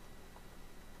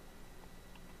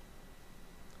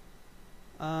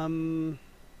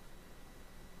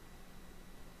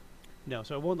 No,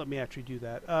 so it won't let me actually do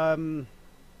that.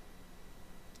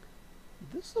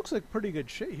 This looks like pretty good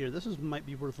shit here. This might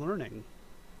be worth learning.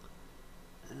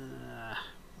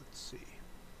 Let's see.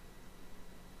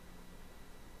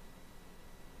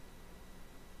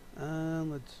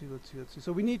 Let's see.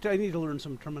 So I need to learn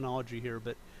some terminology here,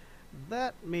 but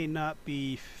that may not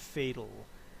be fatal.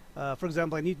 For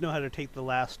example, I need to know how to take the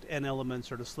last n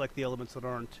elements or to select the elements that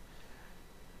aren't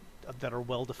that are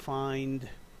well defined.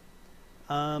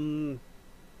 But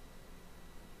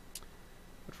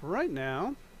for right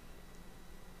now,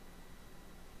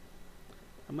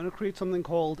 I'm going to create something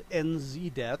called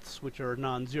NZ deaths, which are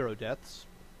non-zero deaths,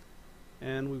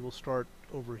 and we will start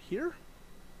over here.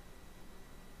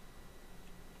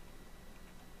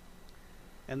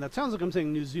 And that sounds like I'm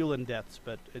saying New Zealand deaths,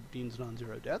 but it means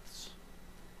non-zero deaths.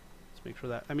 Let's make sure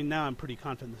that... I mean, now I'm pretty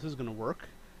confident this is going to work.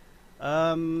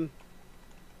 So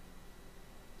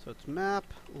it's map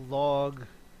log...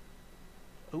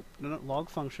 Oh, no, log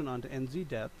function onto NZ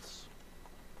deaths.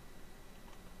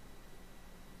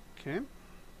 Okay.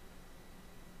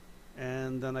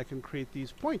 And then I can create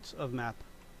these points of map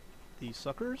these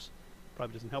suckers.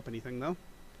 Probably doesn't help anything though.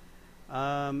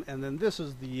 And then this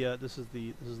is the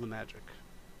magic.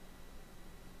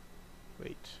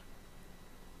 Wait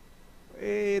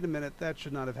a minute, that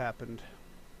should not have happened.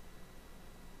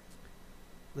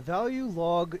 The value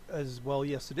log as well,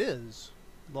 yes it is.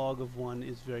 Log of 1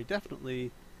 is very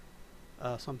definitely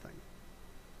something.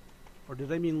 Or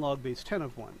did I mean log base 10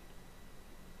 of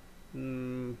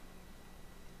 1?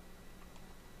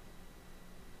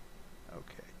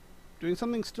 Okay. Doing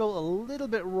something still a little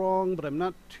bit wrong, but I'm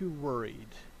not too worried.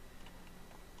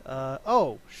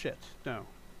 Oh, shit. No.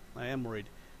 I am worried.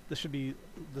 This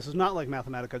is not like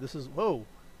Mathematica. This is, whoa.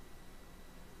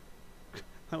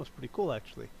 That was pretty cool,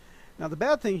 actually. Now, the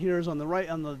bad thing here is on the right,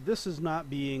 this is not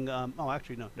being, oh,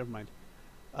 actually, no, never mind.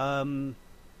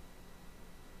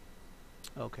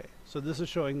 Okay, so this is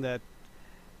showing that,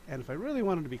 and if I really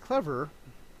wanted to be clever,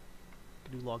 I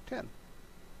could do log 10.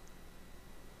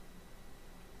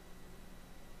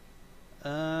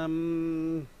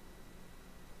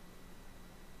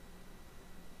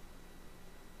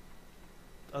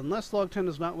 Unless log 10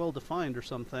 is not well defined or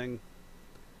something.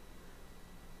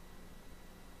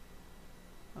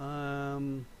 A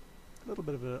little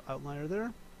bit of an outlier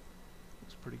there.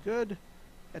 Looks pretty good.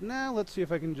 And now let's see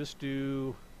if I can just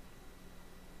do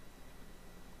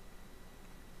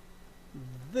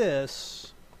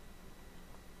this.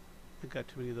 I got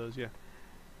too many of those, yeah.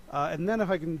 And then if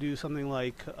I can do something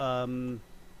like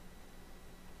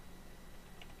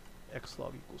x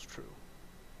log equals true.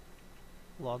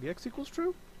 Log x equals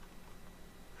true?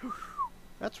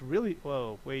 That's really...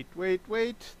 Whoa, wait.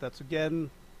 That's again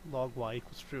log y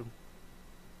equals true.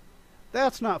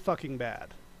 That's not fucking bad.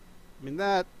 I mean,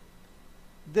 that...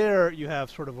 There you have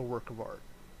sort of a work of art.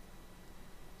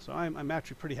 So I'm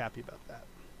actually pretty happy about that.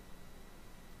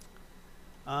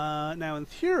 Now, in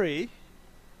theory,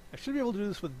 I should be able to do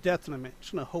this with depth, and I'm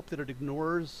just going to hope that it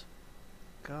ignores...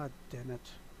 God damn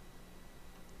it.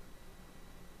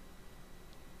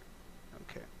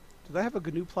 Okay. Did I have a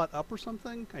GNU plot up or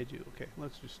something? I do. Okay,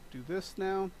 let's just do this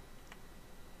now.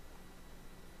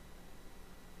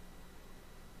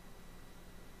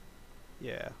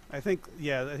 Yeah, I think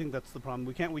that's the problem.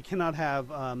 We cannot have,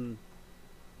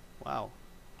 wow.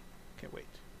 Okay, wait.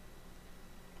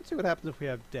 Let's see what happens if we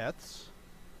have deaths.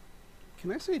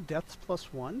 Can I say deaths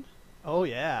plus 1? Oh,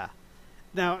 yeah.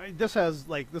 Now, this has,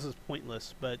 like, this is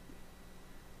pointless, but,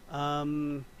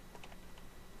 the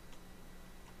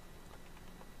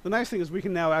nice thing is we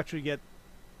can now actually get,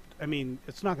 I mean,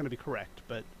 it's not going to be correct,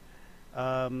 but,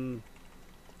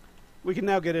 we can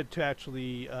now get it to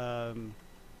actually,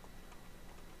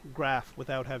 graph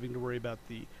without having to worry about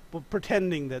the, well,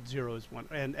 pretending that 0 is 1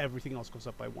 and everything else goes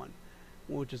up by 1,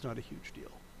 which is not a huge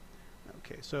deal.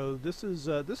 Okay, so this is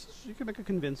you can make a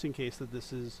convincing case that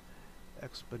this is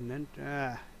exponent.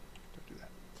 Don't do that.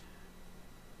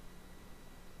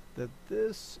 That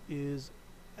this is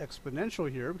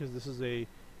exponential here because this is a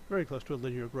very close to a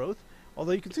linear growth.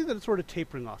 Although you can see that it's sort of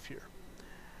tapering off here.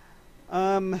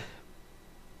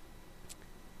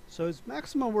 So is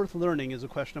maxima worth learning is a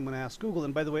question I'm going to ask Google.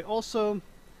 And by the way, also,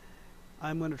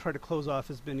 I'm going to try to close off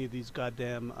as many of these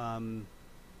goddamn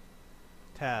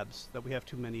tabs that we have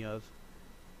too many of.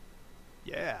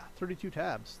 Yeah, 32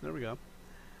 tabs. There we go.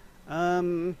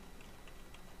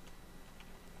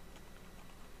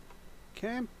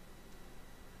 Okay.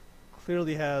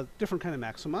 Clearly has different kind of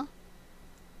maxima.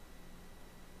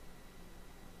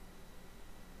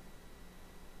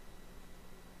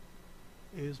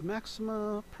 Is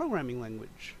maxima programming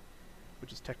language,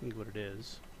 which is technically what it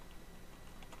is.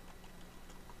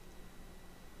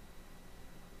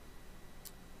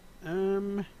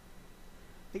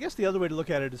 I guess the other way to look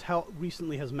at it is how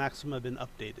recently has maxima been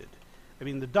updated. I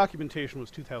mean, the documentation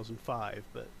was 2005,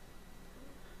 but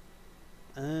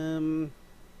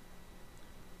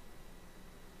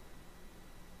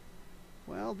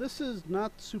well, this is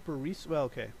not super recent. Well,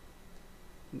 okay.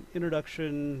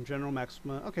 Introduction, general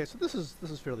maxima. Okay, so this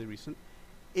is fairly recent.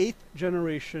 8th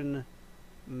generation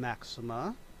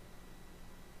maxima,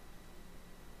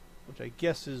 which I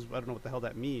guess is, I don't know what the hell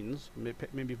that means.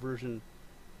 Maybe version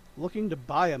looking to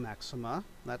buy a maxima.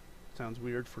 That sounds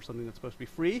weird for something that's supposed to be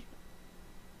free.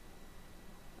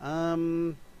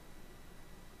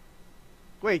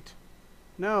 Wait.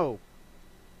 No.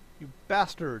 You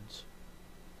bastards.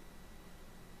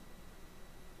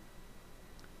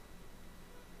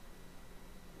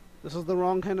 This is the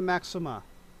wrong kind of maxima.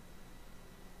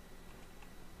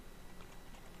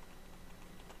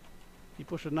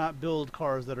 People should not build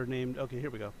cars that are named... Okay, here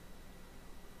we go.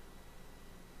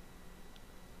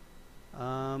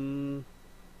 Alright,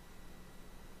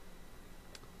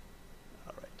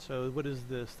 so what is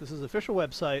this? This is the official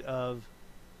website of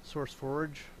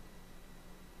SourceForge.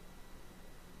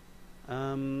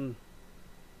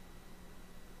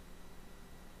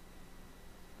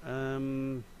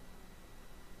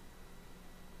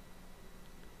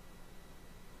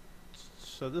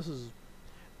 So this is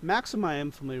maxima. I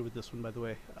am familiar with this one, by the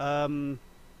way.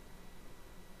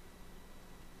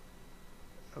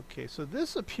 Okay, so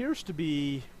this appears to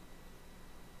be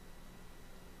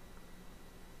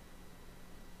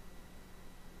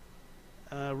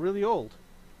really old.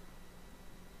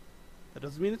 That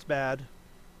doesn't mean it's bad.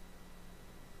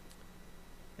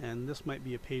 And this might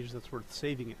be a page that's worth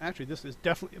saving. Actually, this is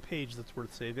definitely a page that's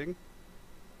worth saving.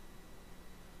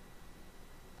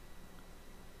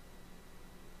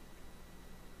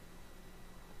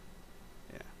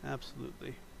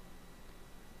 Absolutely.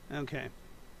 Okay.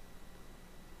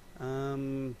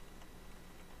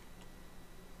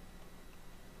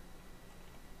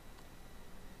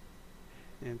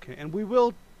 Okay, and we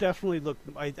will definitely look.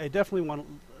 I definitely want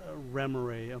rem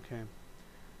array. Okay,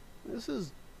 this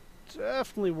is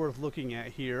definitely worth looking at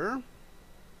here.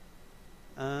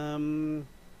 Assignment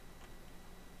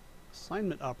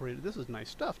operator. This is nice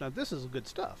stuff. Now this is good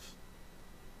stuff.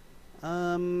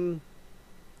 A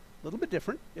little bit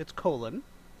different. It's colon.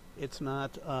 It's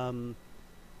not.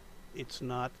 It's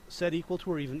not set equal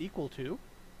to or even equal to.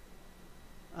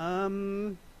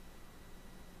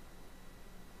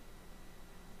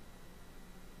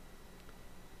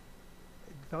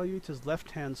 Evaluates his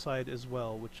left-hand side as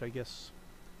well, which I guess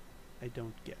I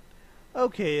don't get.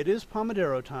 Okay, it is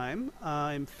Pomodoro time.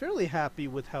 I'm fairly happy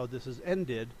with how this has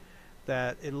ended,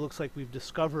 that it looks like we've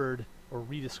discovered, or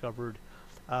rediscovered,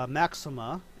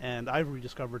 Maxima, and I've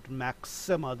rediscovered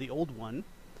Maxima, the old one.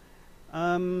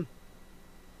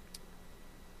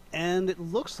 And it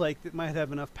looks like it might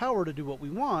have enough power to do what we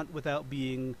want without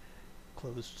being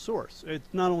closed source. It's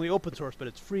not only open source, but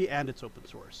it's free and it's open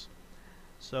source.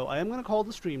 So I am going to call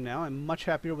the stream now. I'm much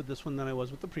happier with this one than I was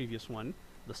with the previous one,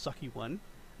 the sucky one.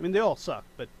 I mean, they all suck,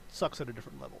 but sucks at a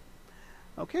different level.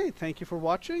 Okay, thank you for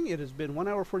watching. It has been 1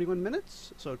 hour 41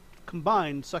 minutes. So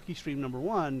combined, sucky stream number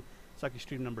 1, sucky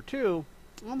stream number 2,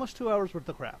 almost 2 hours worth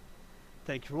of crap.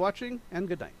 Thank you for watching, and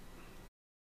good night.